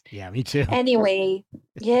it was Yeah, me too. anyway.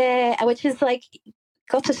 Yeah, which is like,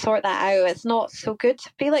 got to sort that out. It's not so good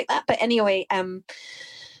to be like that, but anyway,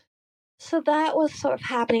 so that was sort of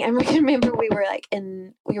happening. I remember we were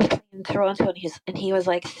playing in Toronto, and he was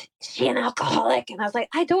like, "Is she an alcoholic?" And I was like,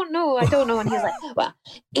 I don't know. And he was like, "Well,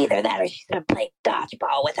 either that or she's gonna play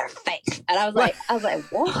dodgeball with her face." And I was like,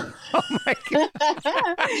 what? Oh my God.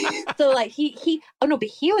 So like oh no, but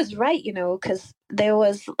he was right, because there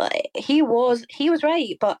was like he was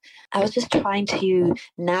right, but I was just trying to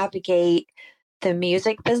navigate the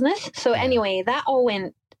music business. So anyway, that all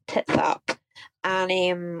went tits up,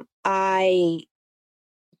 and I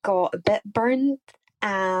got a bit burned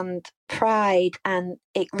and tried, and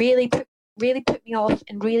it really put me off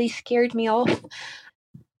and really scared me off.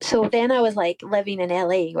 So then I was like living in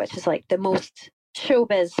LA, which is like the most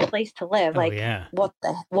showbiz place to live. Like, yeah. what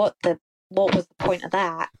was the point of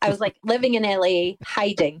that? I was like living in LA,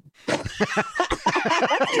 hiding.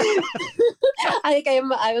 I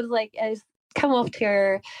was come off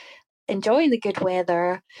here, enjoying the good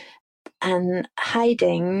weather, and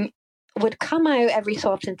hiding. Would come out every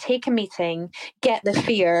so often, take a meeting, get the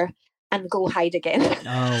fear, and go hide again.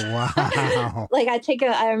 Oh wow. Like I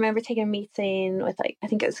remember taking a meeting with I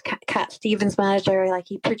think it was Cat Stevens' manager. Like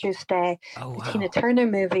he produced the Tina Turner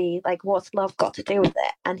movie, like What's Love Got to Do with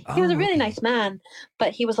It? And he was a really nice man,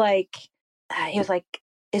 but he was like,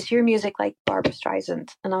 is your music like Barbra Streisand?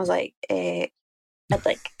 And I was like, I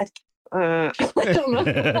don't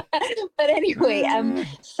know. But anyway,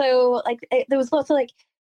 so like there was lots of like,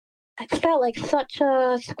 I felt like such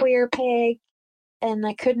a square peg, and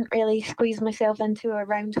I couldn't really squeeze myself into a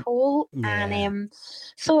round hole. Yeah. And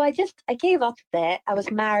so I gave up a bit. I was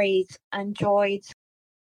married. I enjoyed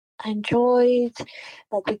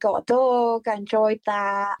like we got a dog. I enjoyed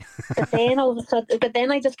that. But then all of a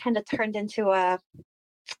sudden, I just kind of turned into a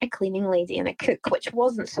cleaning lady and a cook, which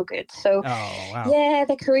wasn't so good. So yeah,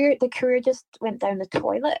 the career just went down the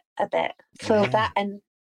toilet a bit. So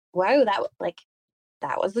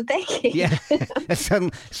that was a decade. Yeah.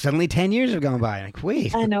 Suddenly 10 years have gone by. Like,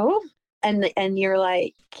 wait. I know. And you're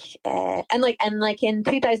like, and in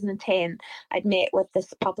 2010, I'd met with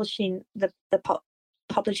this publishing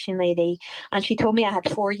lady, and she told me I had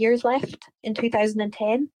 4 years left in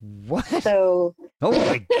 2010. What? So. Oh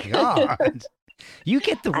my God. You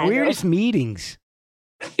get the weirdest meetings.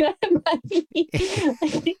 Yeah,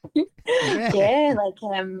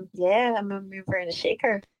 I'm a mover and a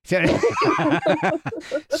shaker.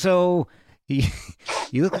 So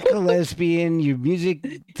you look like a lesbian. Your music,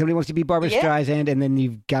 somebody wants to be Barbra Streisand, and then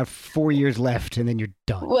you've got 4 years left, and then you're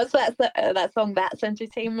done. What's that song? That's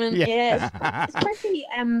entertainment. Yeah, it's pretty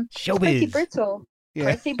showbiz. Pretty brutal. Yeah.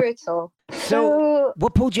 Pretty brutal. So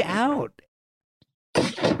what pulled you out?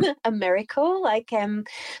 A miracle,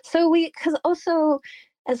 because also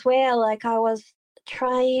as well, like I was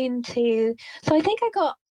trying to. So I think I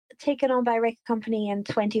got taken on by a record company in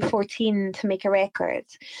 2014 to make a record,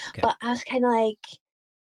 but I was kind of like,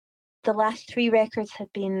 the last 3 records had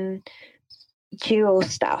been duo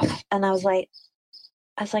stuff, and I was like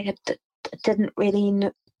I didn't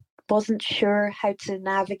really wasn't sure how to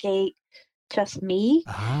navigate just me,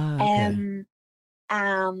 and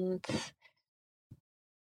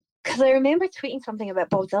because I remember tweeting something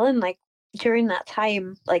about Bob Dylan, like during that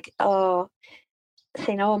time, like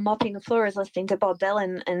saying, "Oh, mopping the floor is listening to Bob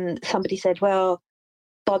Dylan," and somebody said, "Well,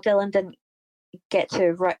 Bob Dylan didn't get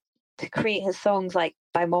to create his songs like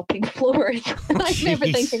by mopping floors." And I remember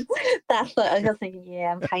thinking, I was thinking,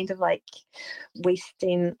 yeah, I'm kind of like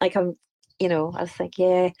wasting, like I was like,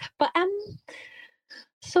 yeah, but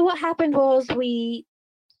so what happened was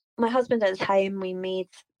my husband at the time, we made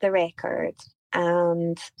the record,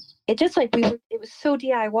 and it just like it was so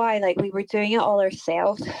DIY, like we were doing it all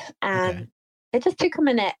ourselves, and it just took a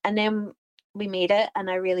minute, and then we made it, and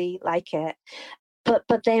I really like it. But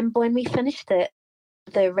then when we finished it,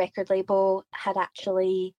 the record label had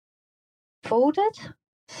actually folded.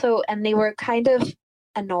 So, and they were kind of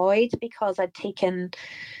annoyed because I'd taken,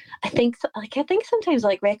 I think sometimes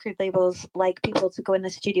like record labels like people to go in the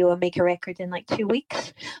studio and make a record in like 2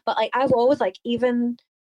 weeks. But like I've always like, even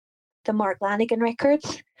the Mark Lanegan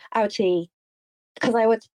records, I would say, because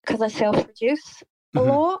I self-produce a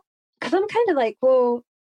lot, because I'm kind of like, well,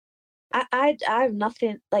 I have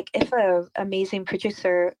nothing, like if an amazing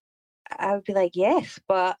producer, I would be like, yes,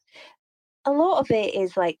 but a lot of it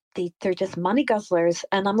is like they're just money guzzlers,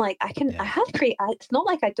 and I'm like, I have it's not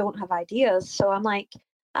like I don't have ideas, so I'm like,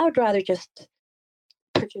 I would rather just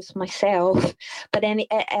produce myself. But then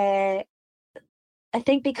I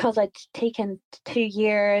think because I'd taken 2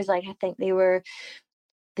 years, like I think they were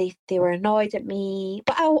annoyed at me,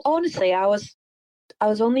 but honestly I was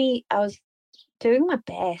doing my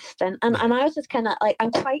best, and I was just kind of like,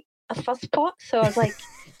 I'm quite a fusspot, so I was like,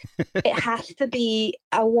 it has to be,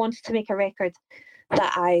 I wanted to make a record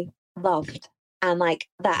that I loved and like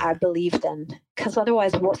that I believed in, because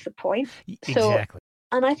otherwise what's the point? So, Exactly.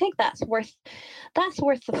 and I think that's worth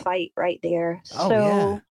the fight right there. Oh, So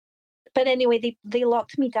yeah. but anyway, they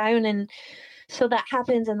locked me down, and so that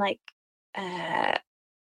happened in like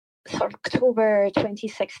sort of October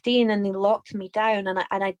 2016, and they locked me down, and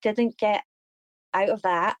I didn't get out of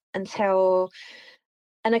that until,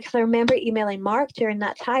 and because I remember emailing Mark during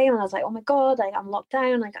that time, and I was like, oh my god, like I'm locked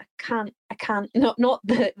down, like I can't, not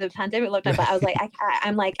the pandemic lockdown, but I was like,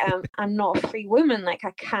 I'm like I'm not a free woman, like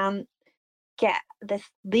I can't get this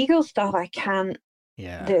legal stuff, I can't.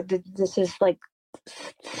 Yeah. This is like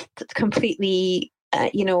completely,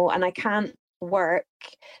 and I can't work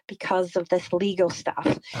because of this legal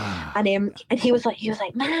stuff. Ah, And he was like,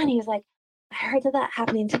 man, he was like, I heard of that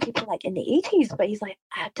happening to people like in the 80s, but he's like,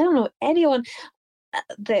 I don't know anyone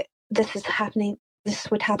that this is happening. This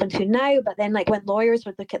would happen to now. But then, like when lawyers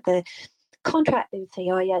would look at the contract, they would say,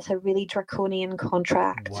 oh yeah, it's a really draconian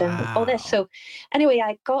contract and all this. Wow. So anyway,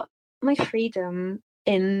 I got my freedom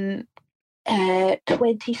in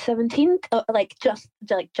 2017, like just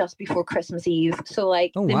before Christmas Eve. So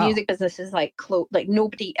like Oh, the wow. music business is like like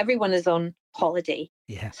nobody, everyone is on holiday.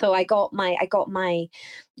 Yeah. So I got my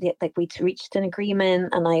like we'd reached an agreement,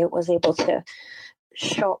 and I was able to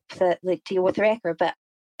shop the deal with the record. But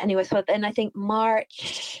anyway, so then I think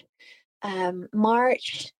March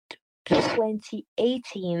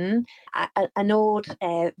 2018, an old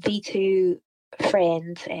V2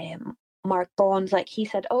 friend, Mark Bond, like he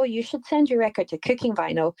said, oh, you should send your record to Cooking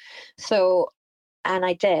Vinyl. So, and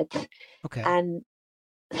I did. Okay. And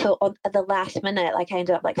so at the last minute, like I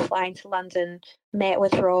ended up like flying to London, met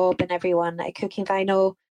with Rob and everyone at Cooking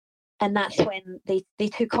Vinyl. And that's when they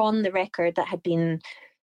took on the record that had been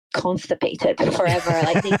constipated forever.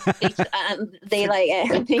 Like they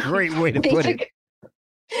like Great way to put it.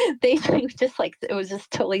 they just like, it was just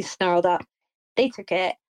totally snarled up. They took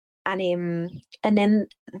it, and then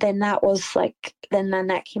that was like, then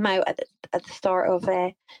that came out at the start of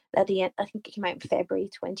at the end, I think it came out in February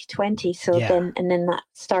 2020. So Yeah. then that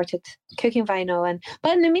started Cooking Vinyl. And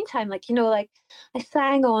but in the meantime, like like I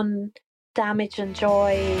sang on Damage and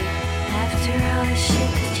Joy. After all the shit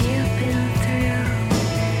that you've been through,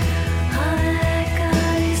 all I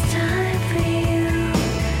got is time for you.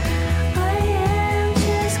 Oh yeah, I'm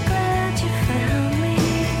just glad you found me.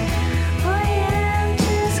 Oh yeah, I'm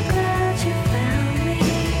just glad you found me.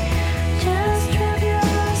 Just wrap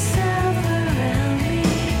yourself around me.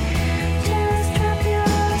 Just wrap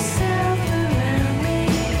yourself around me.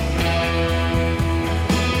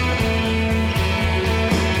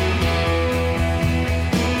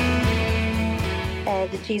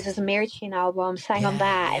 The Jesus and Mary Chain album, sang on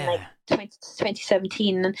that in like Yeah.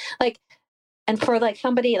 2017, and like, and for like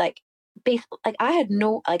somebody like like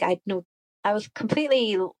I was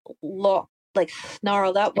completely locked, like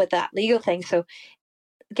snarled up with that legal thing. So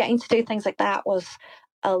getting to do things like that was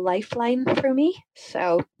a lifeline for me.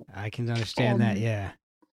 So I can understand that. Um, Yeah.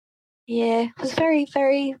 yeah, it was very,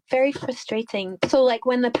 very, very frustrating. So like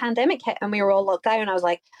when the pandemic hit and we were all locked down, I was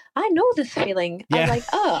like, I know this feeling. I Yeah. was like,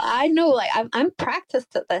 oh, I know, like I'm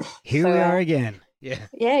practiced at this. Here So, we are again. Yeah.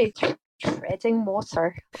 Yeah, treading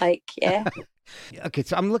water. Like, yeah. Okay.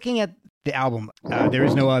 So I'm looking at the album. There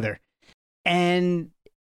is no other, and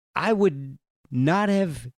I would not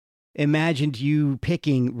have imagined you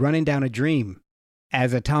picking "Running Down a Dream"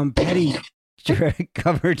 as a Tom Petty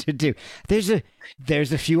cover to do. There's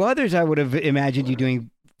a few others I would have imagined you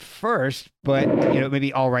doing first, but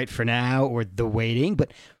maybe "All Right for Now" or "The Waiting."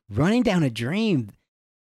 But "Running Down a Dream,"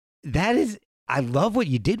 that is, I love what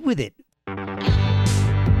you did with it.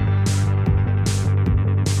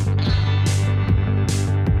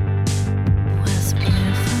 Was a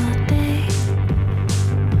beautiful day.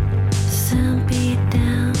 Sun beat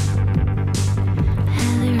down.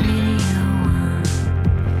 Had the radio on.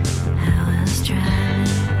 I was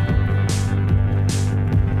driving.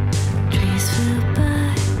 Trees flew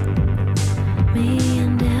by. Me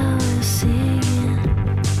and Elle were singing.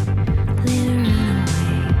 Later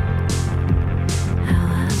away.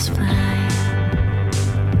 I was flying.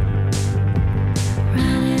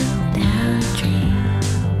 Running down a dream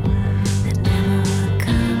that never would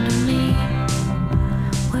come to me.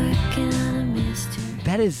 Working on a mystery.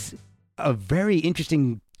 That is a very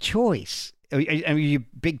interesting choice. Are you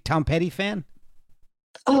a big Tom Petty fan?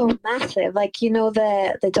 Oh, massive. Like,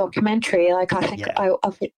 the documentary, like I think Yeah.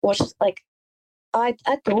 I've watched, like, I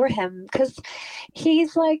adore him because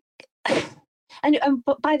he's like, and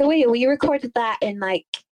but by the way, we recorded that in like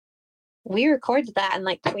we recorded that in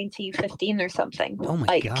like 2015 or something. Oh my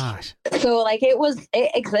like, gosh. So like it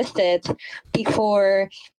existed before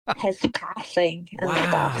his passing and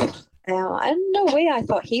Wow. stuff. And no way I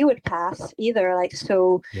thought he would pass either. Like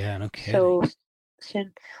so Yeah, no kidding. so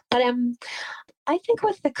soon. But I think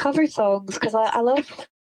with the cover songs, because I love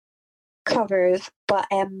covers, but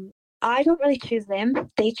I don't really choose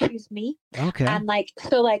them. They choose me. Okay. And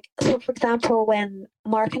so for example, when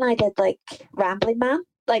Mark and I did like Rambling Man,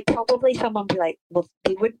 like probably someone would be like, well,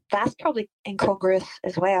 they would. That's probably incongruous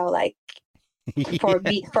as well. Like for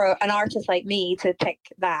me, for an artist like me to pick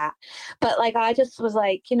that. But like I just was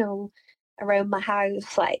like, around my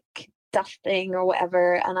house, like dusting or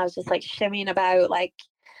whatever, and I was just like shimmying about, like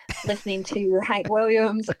listening to Hank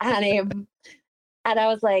Williams, and I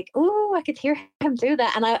was like, "Ooh, I could hear him do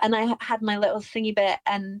that." And I had my little singy bit,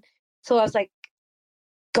 and so I was like,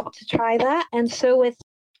 "Got to try that." And so with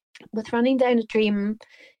Running Down a Dream,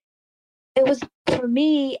 it was for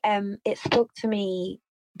me. It spoke to me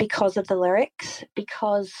because of the lyrics,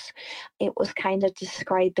 because it was kind of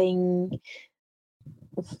describing.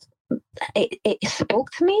 It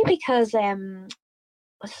spoke to me because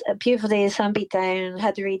a beautiful day, the sun beat down,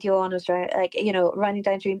 had the radio on, was like, running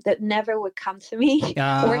down a dream that never would come to me.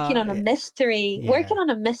 Working on a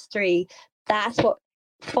mystery, that's what,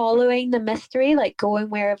 following the mystery, like going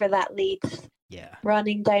wherever that leads. Yeah.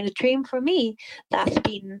 Running down a dream, for me, that's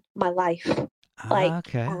been my life.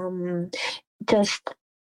 Okay. Just,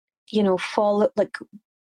 follow, like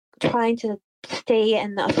trying to stay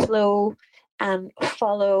in the flow and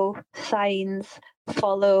follow signs,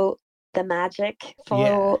 follow the magic,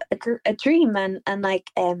 follow a dream, and like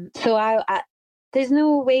so I there's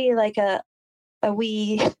no way like a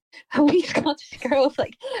wee Scottish girl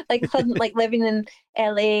like suddenly like living in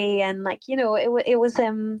LA, and like it was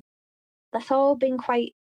that's all been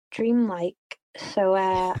quite dreamlike. So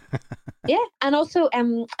yeah, and also I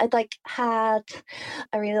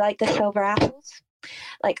really like the Silver Apples,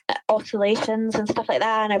 like oscillations and stuff like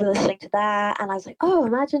that, and I was listening to that, and I was like, oh,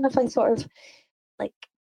 imagine if I sort of like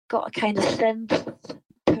got a kind of synth,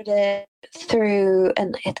 put it through,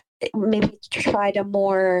 and it maybe tried a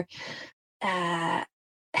more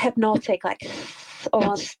hypnotic, like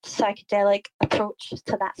almost psychedelic approach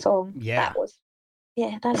to that song. Yeah.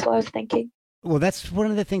 That's what I was thinking. Well, that's one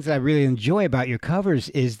of the things that I really enjoy about your covers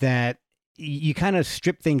is that you kind of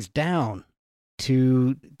strip things down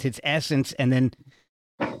to its essence and then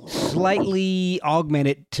slightly augment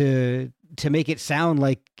it to make it sound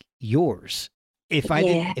like yours. If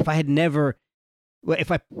I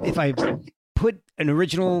put an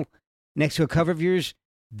original next to a cover of yours,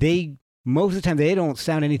 most of the time they don't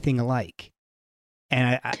sound anything alike.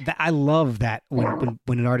 And I love that when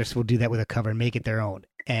an artist will do that with a cover and make it their own.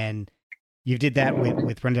 And you did that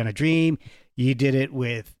with Run Down a Dream. You did it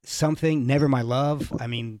with Something, Never My Love. I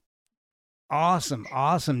mean,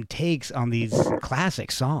 awesome takes on these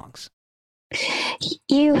classic songs.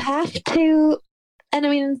 You have to, and I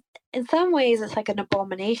mean, in some ways it's like an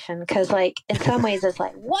abomination, because like in some ways it's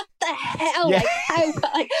like, what the hell? Yeah.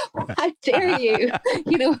 How dare you?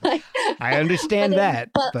 Like I understand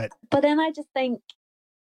but then I just think,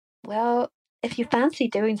 well, if you fancy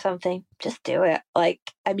doing something, just do it. Like,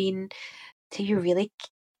 I mean, do you really?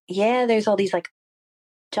 Yeah, there's all these like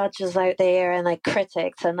judges out there and like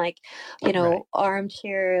critics and like, Right.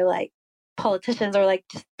 armchair like politicians, or like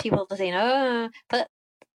just people saying, oh, but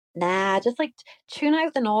nah, just like tune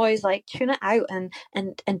out the noise, like tune it out and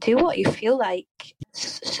do what you feel like.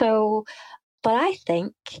 So, but I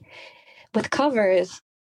think with covers,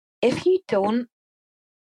 if you don't,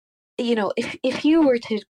 if you were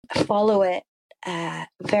to follow it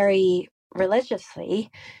very religiously,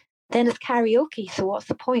 then it's karaoke. So what's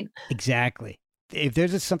the point? Exactly. If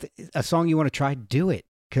there's a song you want to try, do it,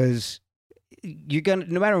 because you're gonna,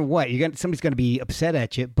 no matter what, somebody's gonna be upset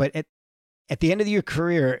at you. But at the end of your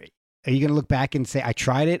career, are you gonna look back and say, I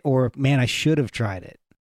tried it, or man, I should have tried it?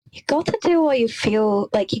 You got to do what you feel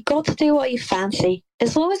like. You got to do what you fancy,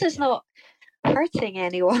 as long as it's not hurting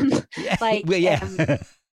anyone. Yeah. Like, Well, yeah.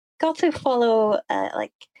 got to follow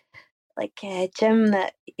Jim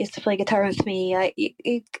that used to play guitar with me. Like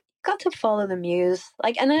you got to follow the muse.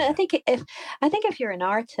 Like, and I think if you're an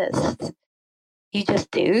artist, you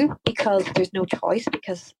just do, because there's no choice,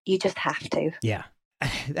 because you just have to. Yeah.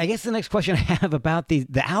 I guess the next question I have about the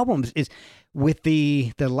albums is, with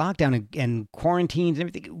the lockdown and quarantines and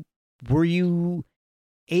everything, were you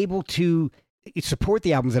able to support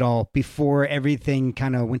the albums at all before everything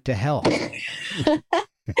kind of went to hell?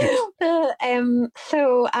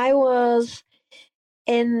 So I was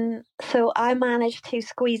so I managed to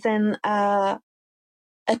squeeze in a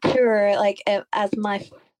tour, like as my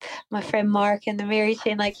my friend Mark in the Mary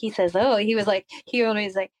Chain, like he says, oh, he was like, he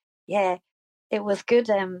always like, yeah, it was good.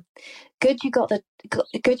 Good you got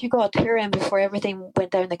good you got a tour in before everything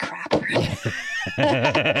went down the crap.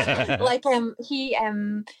 Like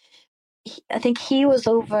I think he was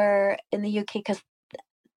over in the UK because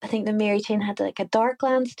I think the Mary Chain had like a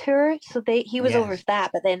Darklands tour, so he was over Yes. for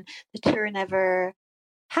that, but then the tour never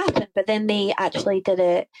happened. But then they actually did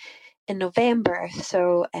it in November,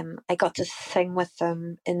 so I got to sing with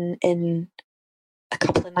them in a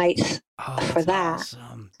couple of nights Oh, for that's that.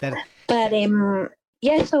 awesome. But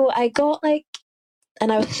yeah, so I got like,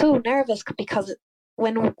 and I was so nervous because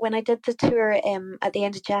when I did the tour at the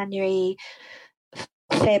end of January,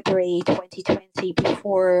 February 2020,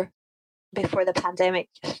 before the pandemic,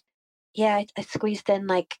 yeah, I squeezed in,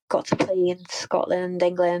 like, got to play in Scotland,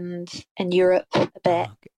 England, and Europe a bit,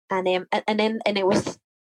 Oh, okay. and it was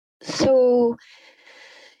so.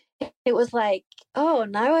 It was like, oh,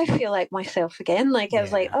 now I feel like myself again. Like I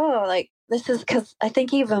was like, Yeah. oh, like this is because I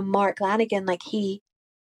think even Mark Lanigan, like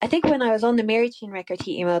I think when I was on the Mary Chain record,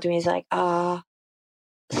 he emailed me. He's like,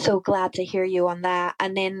 so glad to hear you on that.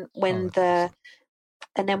 And then Oh, that's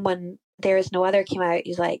awesome. when There Is No Other came out,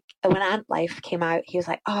 he's like, when Ant Life came out, he was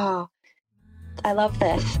like, oh, I love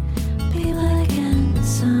this. People like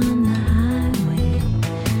ants on the highway.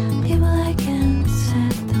 People like ants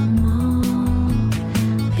set them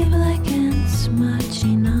all. People like ants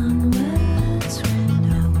marching onwards with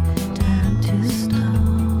no time to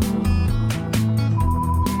stall.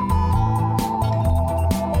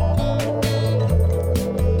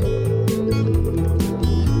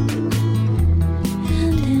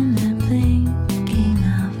 And in the blinking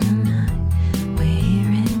of an eye, we're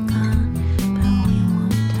here and gone, but we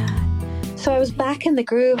won't die. So I was back in the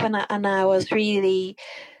groove, and I was really,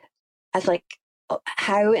 I was like, oh,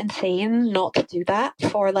 how insane not to do that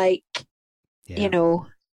for like, Yeah.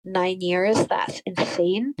 9 years. That's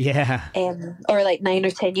insane. Yeah. Or like 9 or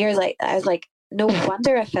 10 years. Like I was like, no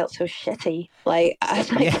wonder I felt so shitty. Like I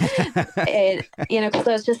was like, Yeah. because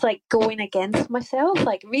I was just like going against myself,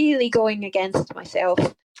 like really going against myself.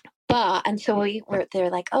 And so we were there,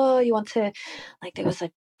 like, oh, you want to, like, there was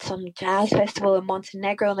some jazz festival in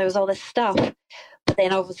Montenegro, and there was all this stuff. But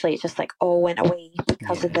then obviously it just like all went away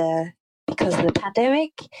because of the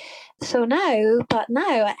pandemic. So now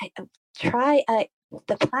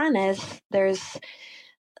the plan is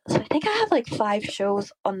so I think I have like 5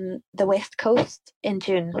 shows on the West Coast in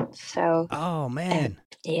June. So Oh man.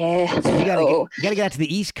 yeah, So you gotta so get out to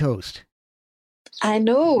the East Coast. I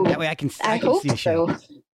know. That way I can I can hope see a show.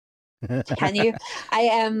 so. Can you? I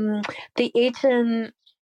am the agent.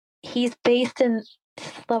 He's based in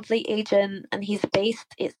this lovely agent, and it's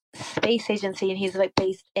space agency, and he's like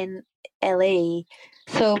based in LA.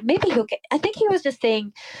 So maybe he'll get. I think he was just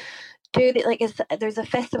saying, dude, like, there's a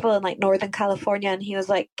festival in like Northern California, and he was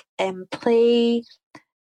like, play.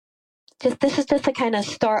 This is just a kind of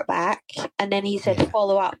start back, and then he said Yeah.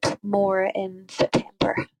 follow up more in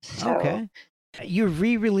September. So Okay. You're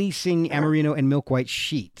re-releasing Amarino and Milk White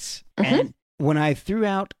Sheets. Mhm. And when I threw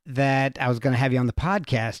out that I was going to have you on the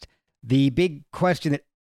podcast, the big question that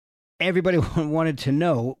everybody wanted to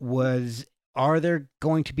know was, are there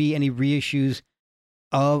going to be any reissues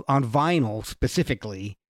on vinyl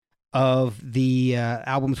specifically of the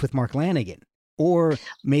albums with Mark Lanigan? Or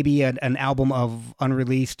maybe an album of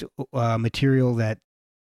unreleased material that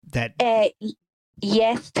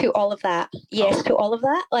yes to all of that. Yes to all of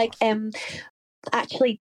that. Like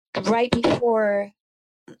actually right before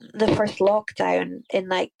the first lockdown in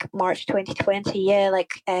like March 2020, yeah,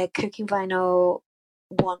 like Cooking Vinyl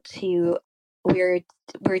we're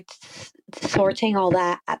sorting all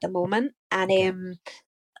that at the moment, and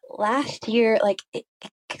last year, like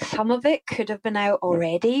some of it could have been out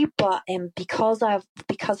already, but because of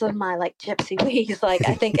my like gypsy ways, like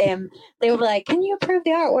I think they were like, can you approve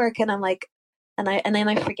the artwork? And I'm like, and then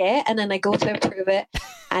I forget, and then I go to approve it,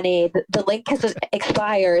 and the link has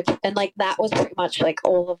expired, and like that was pretty much like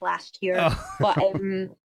all of last year. Oh.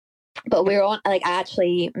 But we're on, like, I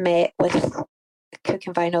actually met with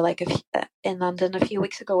Cooking Vinyl like in London a few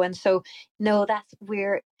weeks ago, and so no,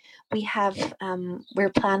 we're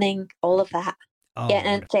planning all of that. Oh,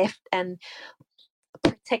 Yeah, and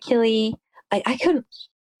particularly, I couldn't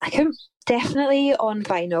definitely on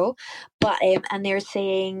vinyl, but and they're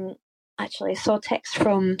saying, actually I saw a text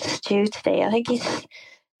from Stu today. I think he's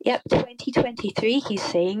 2023 he's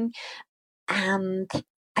saying, and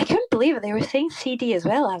I couldn't believe it. They were saying CD as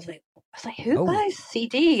well. I was like, who buys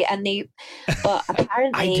CD? And but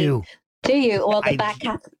apparently I do. Do you? Well, the I back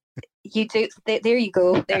half, you do. There you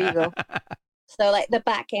go. There you go. So like the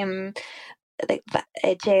back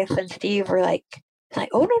Jeff and Steve were like, It's like,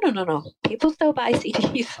 oh no. People still buy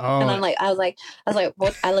CDs. Oh. And I was like,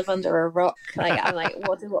 what? I live under a rock. Like, I'm like,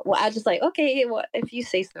 what? I just like, okay, what if you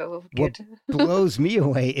say so? What Good. blows me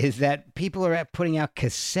away is that people are putting out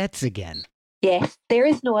cassettes again. Yes, There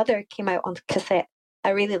Is No Other came out on cassette.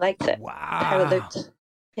 I really liked it. How it Wow. looked.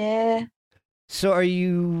 Yeah. So are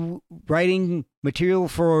you writing material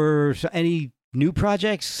for any new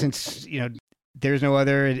projects? Since, There's No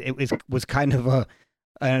Other, it was kind of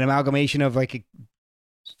an amalgamation of like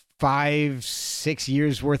 5-6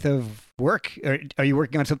 years worth of work. Or are you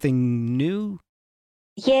working on something new?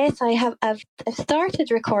 Yes, I have. I've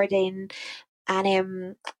started recording,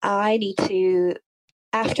 and I need to.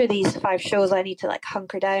 After these 5 shows, I need to like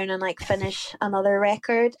hunker down and like finish another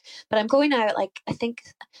record. But I'm going out, like, I think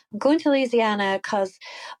I'm going to Louisiana because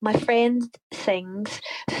my friend sings.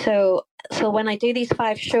 So when I do these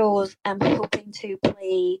 5 shows, I'm hoping to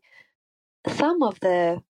play some of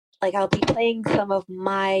the, like, I'll be playing some of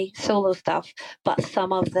my solo stuff, but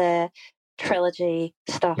some of the trilogy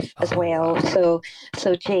stuff as Oh, well. wow.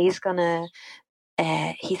 So Jay's gonna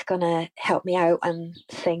he's gonna help me out and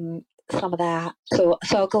sing some of that. So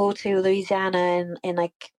I'll go to Louisiana in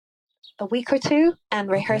like a week or 2 and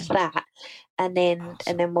rehearse that, and then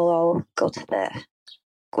Awesome. we'll all go to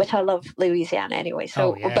which I love Louisiana anyway.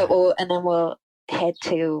 So Oh, yeah. but we'll head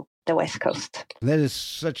to the West Coast. That is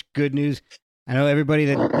such good news. I know everybody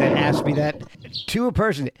that asked me that, to a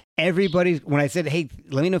person, everybody, when I said, hey,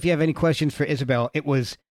 let me know if you have any questions for Isabel, it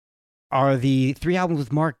was, are the 3 albums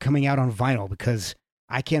with Mark coming out on vinyl? Because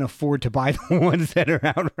I can't afford to buy the ones that are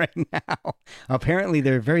out right now. Apparently,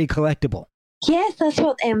 they're very collectible. Yes, that's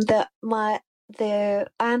what Andrew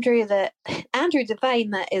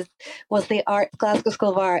Devine was the Glasgow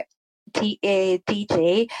School of Art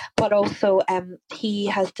DJ, but also he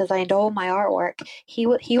has designed all my artwork. He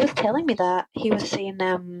was telling me that he was saying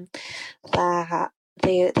that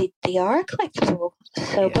they are collectible.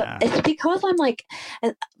 So, Yeah. but it's because I'm like,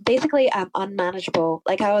 basically I'm unmanageable.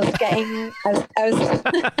 Like I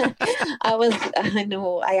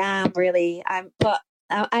know I am really, but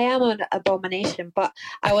I am an abomination, but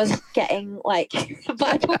I was getting like, but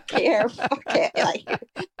I don't care. Fuck it. Like,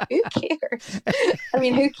 who cares? I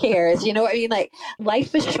mean, who cares? You know what I mean? Like,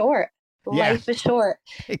 life is short. Yeah. Life is short.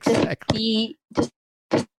 Exactly.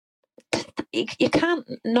 You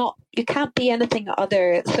can't be anything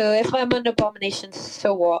other. So if I'm an abomination,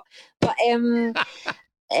 so what? But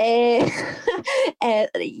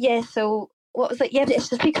yeah. So what was it? Yeah, it's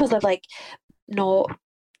just because of like not.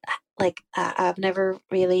 Like I've never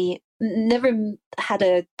had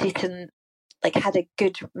a decent, like had a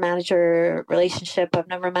good manager relationship. I've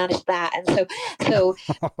never managed that, and so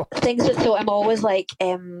things. So I'm always like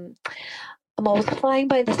I'm always flying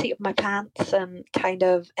by the seat of my pants and kind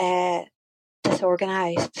of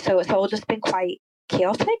disorganized. So it's all just been quite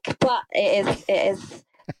chaotic. But it is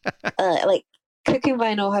like Cooking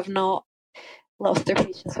Vinyl have not lost their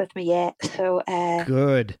patience with me yet. So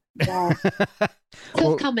Good. yeah.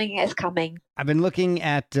 So it's coming. I've been looking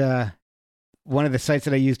at one of the sites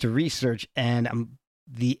that I use to research, and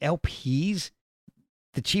the LPs,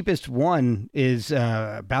 the cheapest one is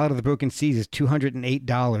Ballad of the Broken Seas is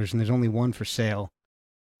 $208, and there's only one for sale.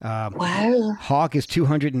 Wow. Hawk is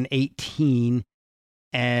 $218,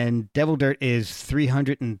 and Devil Dirt is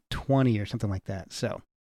 $320 or something like that. So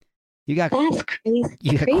That's crazy.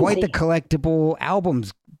 you got quite the collectible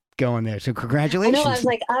albums going there. So congratulations. I know.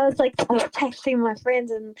 I was texting my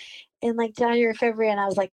friends in like January, February, and I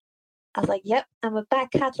was like, yep, I'm a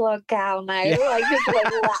back catalog gal now. Yeah. Like just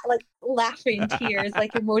like laughing tears,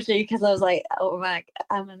 like emoji, because I was like, oh my,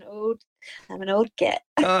 I'm an old git.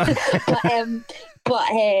 But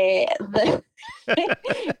well,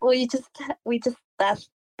 we just that's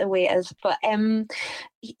the way it is. But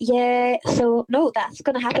yeah, so no, that's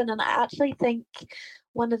gonna happen, and I actually think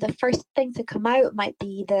one of the first things to come out might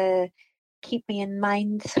be the Keep Me in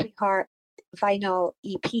Mind, Sweetheart vinyl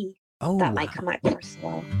EP. Oh, That might come out first of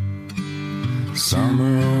all.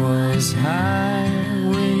 Summer was high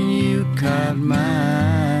when you caught my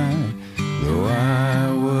eye, though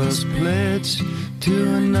I was pledged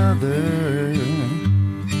to another.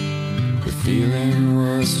 The feeling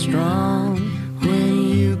was strong when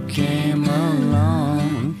you came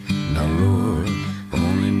along. Now Lord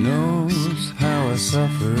only knows how I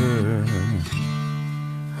suffer.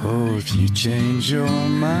 Oh, if you change your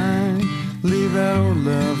mind, leave that old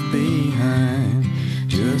love behind.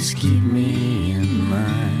 Just keep me in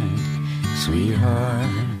mind, sweetheart.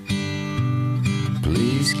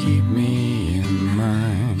 Please keep me in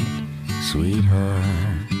mind, sweetheart.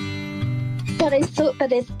 But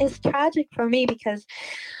it's tragic for me because,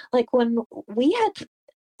 like, when we had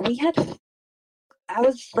I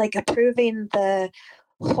was like approving the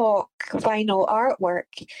Hawk vinyl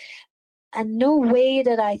artwork, and no way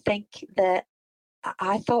did I think that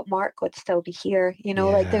I thought Mark would still be here.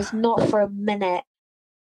 Like there's Yeah. not for a minute.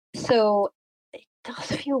 So it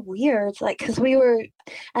does feel weird, like because we were,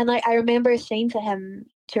 and like I remember saying to him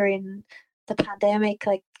during the pandemic,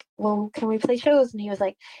 like, well, can we play shows? And he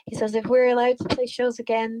says, if we're allowed to play shows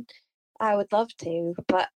again, I would love to.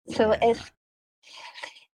 But so Yeah.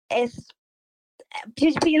 it's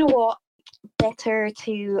but you know what? Better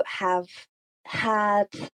to have had,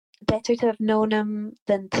 better to have known him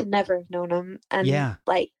than to never have known him. And Yeah.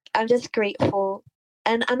 like I'm just grateful,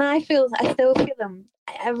 and I still feel him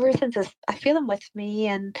ever since I feel him with me,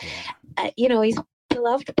 and he's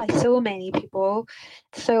beloved by so many people.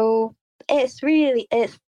 So it's really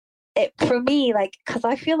it for me, like, because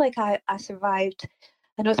I feel like I survived.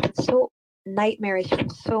 I know it's been so nightmarish for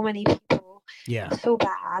so many people, Yeah. so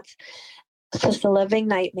bad. It's just a living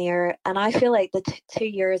nightmare, and I feel like the 2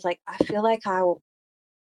 years, like I feel like I've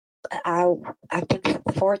been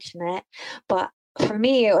fortunate, but for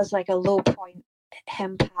me it was like a low point,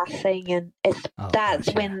 him passing, and that's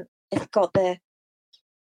gotcha. when it's got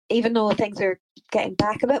even though things are getting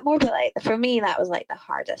back a bit more, but like for me that was like the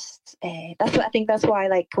hardest. That's why,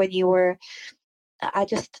 like, when you were, I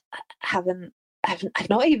just haven't I've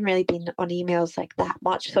not even really been on emails like that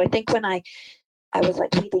much. So I think when I was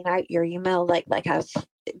like reading out your email, like I was,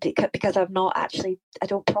 because I've not actually, I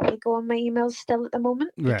don't probably go on my emails still at the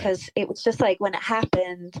moment, Right. because it was just like when it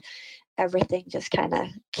happened, everything just kind of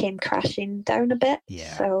came crashing down a bit.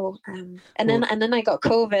 Yeah. So and then I got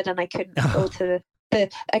COVID, and I couldn't go to I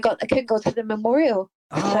couldn't go to the memorial.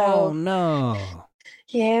 Oh, So no.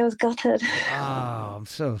 yeah, I was gutted. Oh, I'm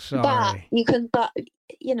so But sorry. you can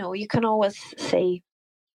always say,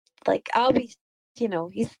 like, I'll be,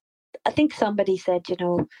 I think somebody said,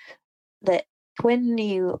 that when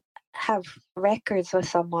you have records with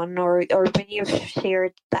someone, or when you've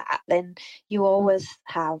shared that, then you always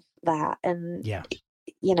have that. And, Yeah.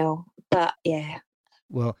 but yeah.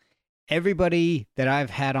 Well, everybody that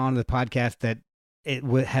I've had on the podcast that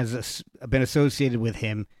has been associated with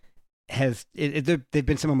him they've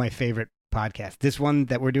been some of my favorite podcasts. This one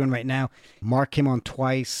that we're doing right now, Mark came on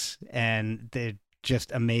twice, and they're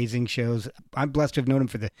just amazing shows. I'm blessed to have known him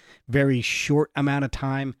for the very short amount of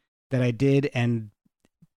time that I did,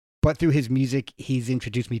 but through his music, he's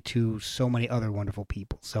introduced me to so many other wonderful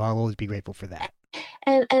people. So I'll always be grateful for that.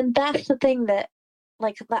 And that's the thing that,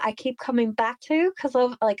 like, that I keep coming back to, because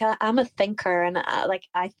of, like, I'm a thinker, and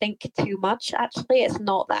I think too much. Actually, it's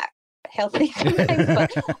not that healthy sometimes,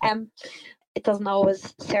 but it doesn't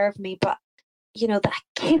always serve me. But that I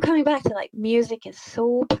keep coming back to, like, music is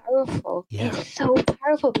so powerful. Yeah. It's so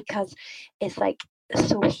powerful because it's like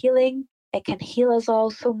so healing. It can heal us all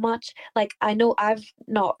so much. Like, I know I've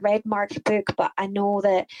not read Mark's book, but I know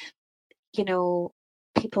that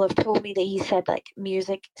people have told me that he said, like,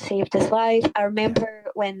 music saved his life. I remember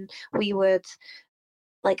when we would,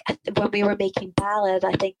 like, when we were making Ballad,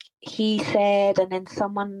 I think he said, and then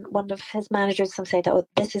one of his managers said, "Oh,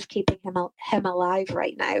 this is keeping him alive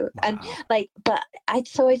right now." Wow. And like, but I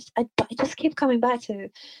just keep coming back to,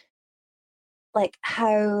 like,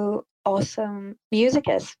 how awesome music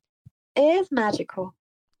is. It is magical.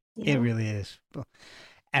 It really is.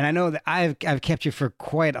 And I know that I've kept you for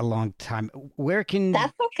quite a long time. Where can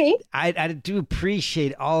That's okay. I do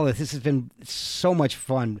appreciate all of this. This has been so much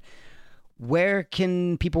fun. Where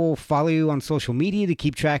can people follow you on social media to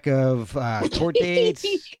keep track of tour dates?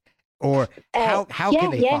 Or how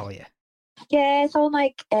can they follow you? Yeah, it's all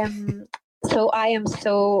like so I am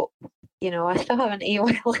so, I still have an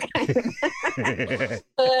AOL account.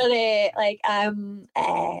 But like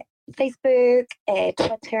Facebook,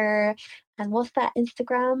 Twitter, and what's that,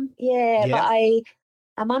 Instagram? Yeah. But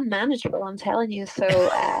I'm unmanageable, I'm telling you. So,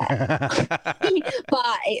 but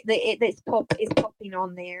it's popping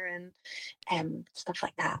on there, and stuff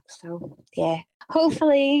like that. So yeah,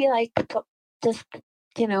 hopefully, like, just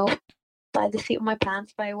by the seat of my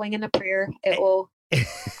pants, by a wing and a prayer, it will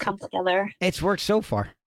come together. It's worked so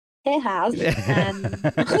far. It has.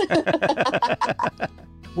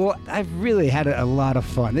 Well, I've really had a lot of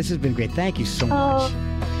fun. This has been great. Thank you so much.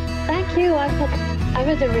 Thank you. I've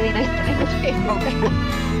had a really nice time with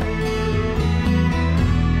you.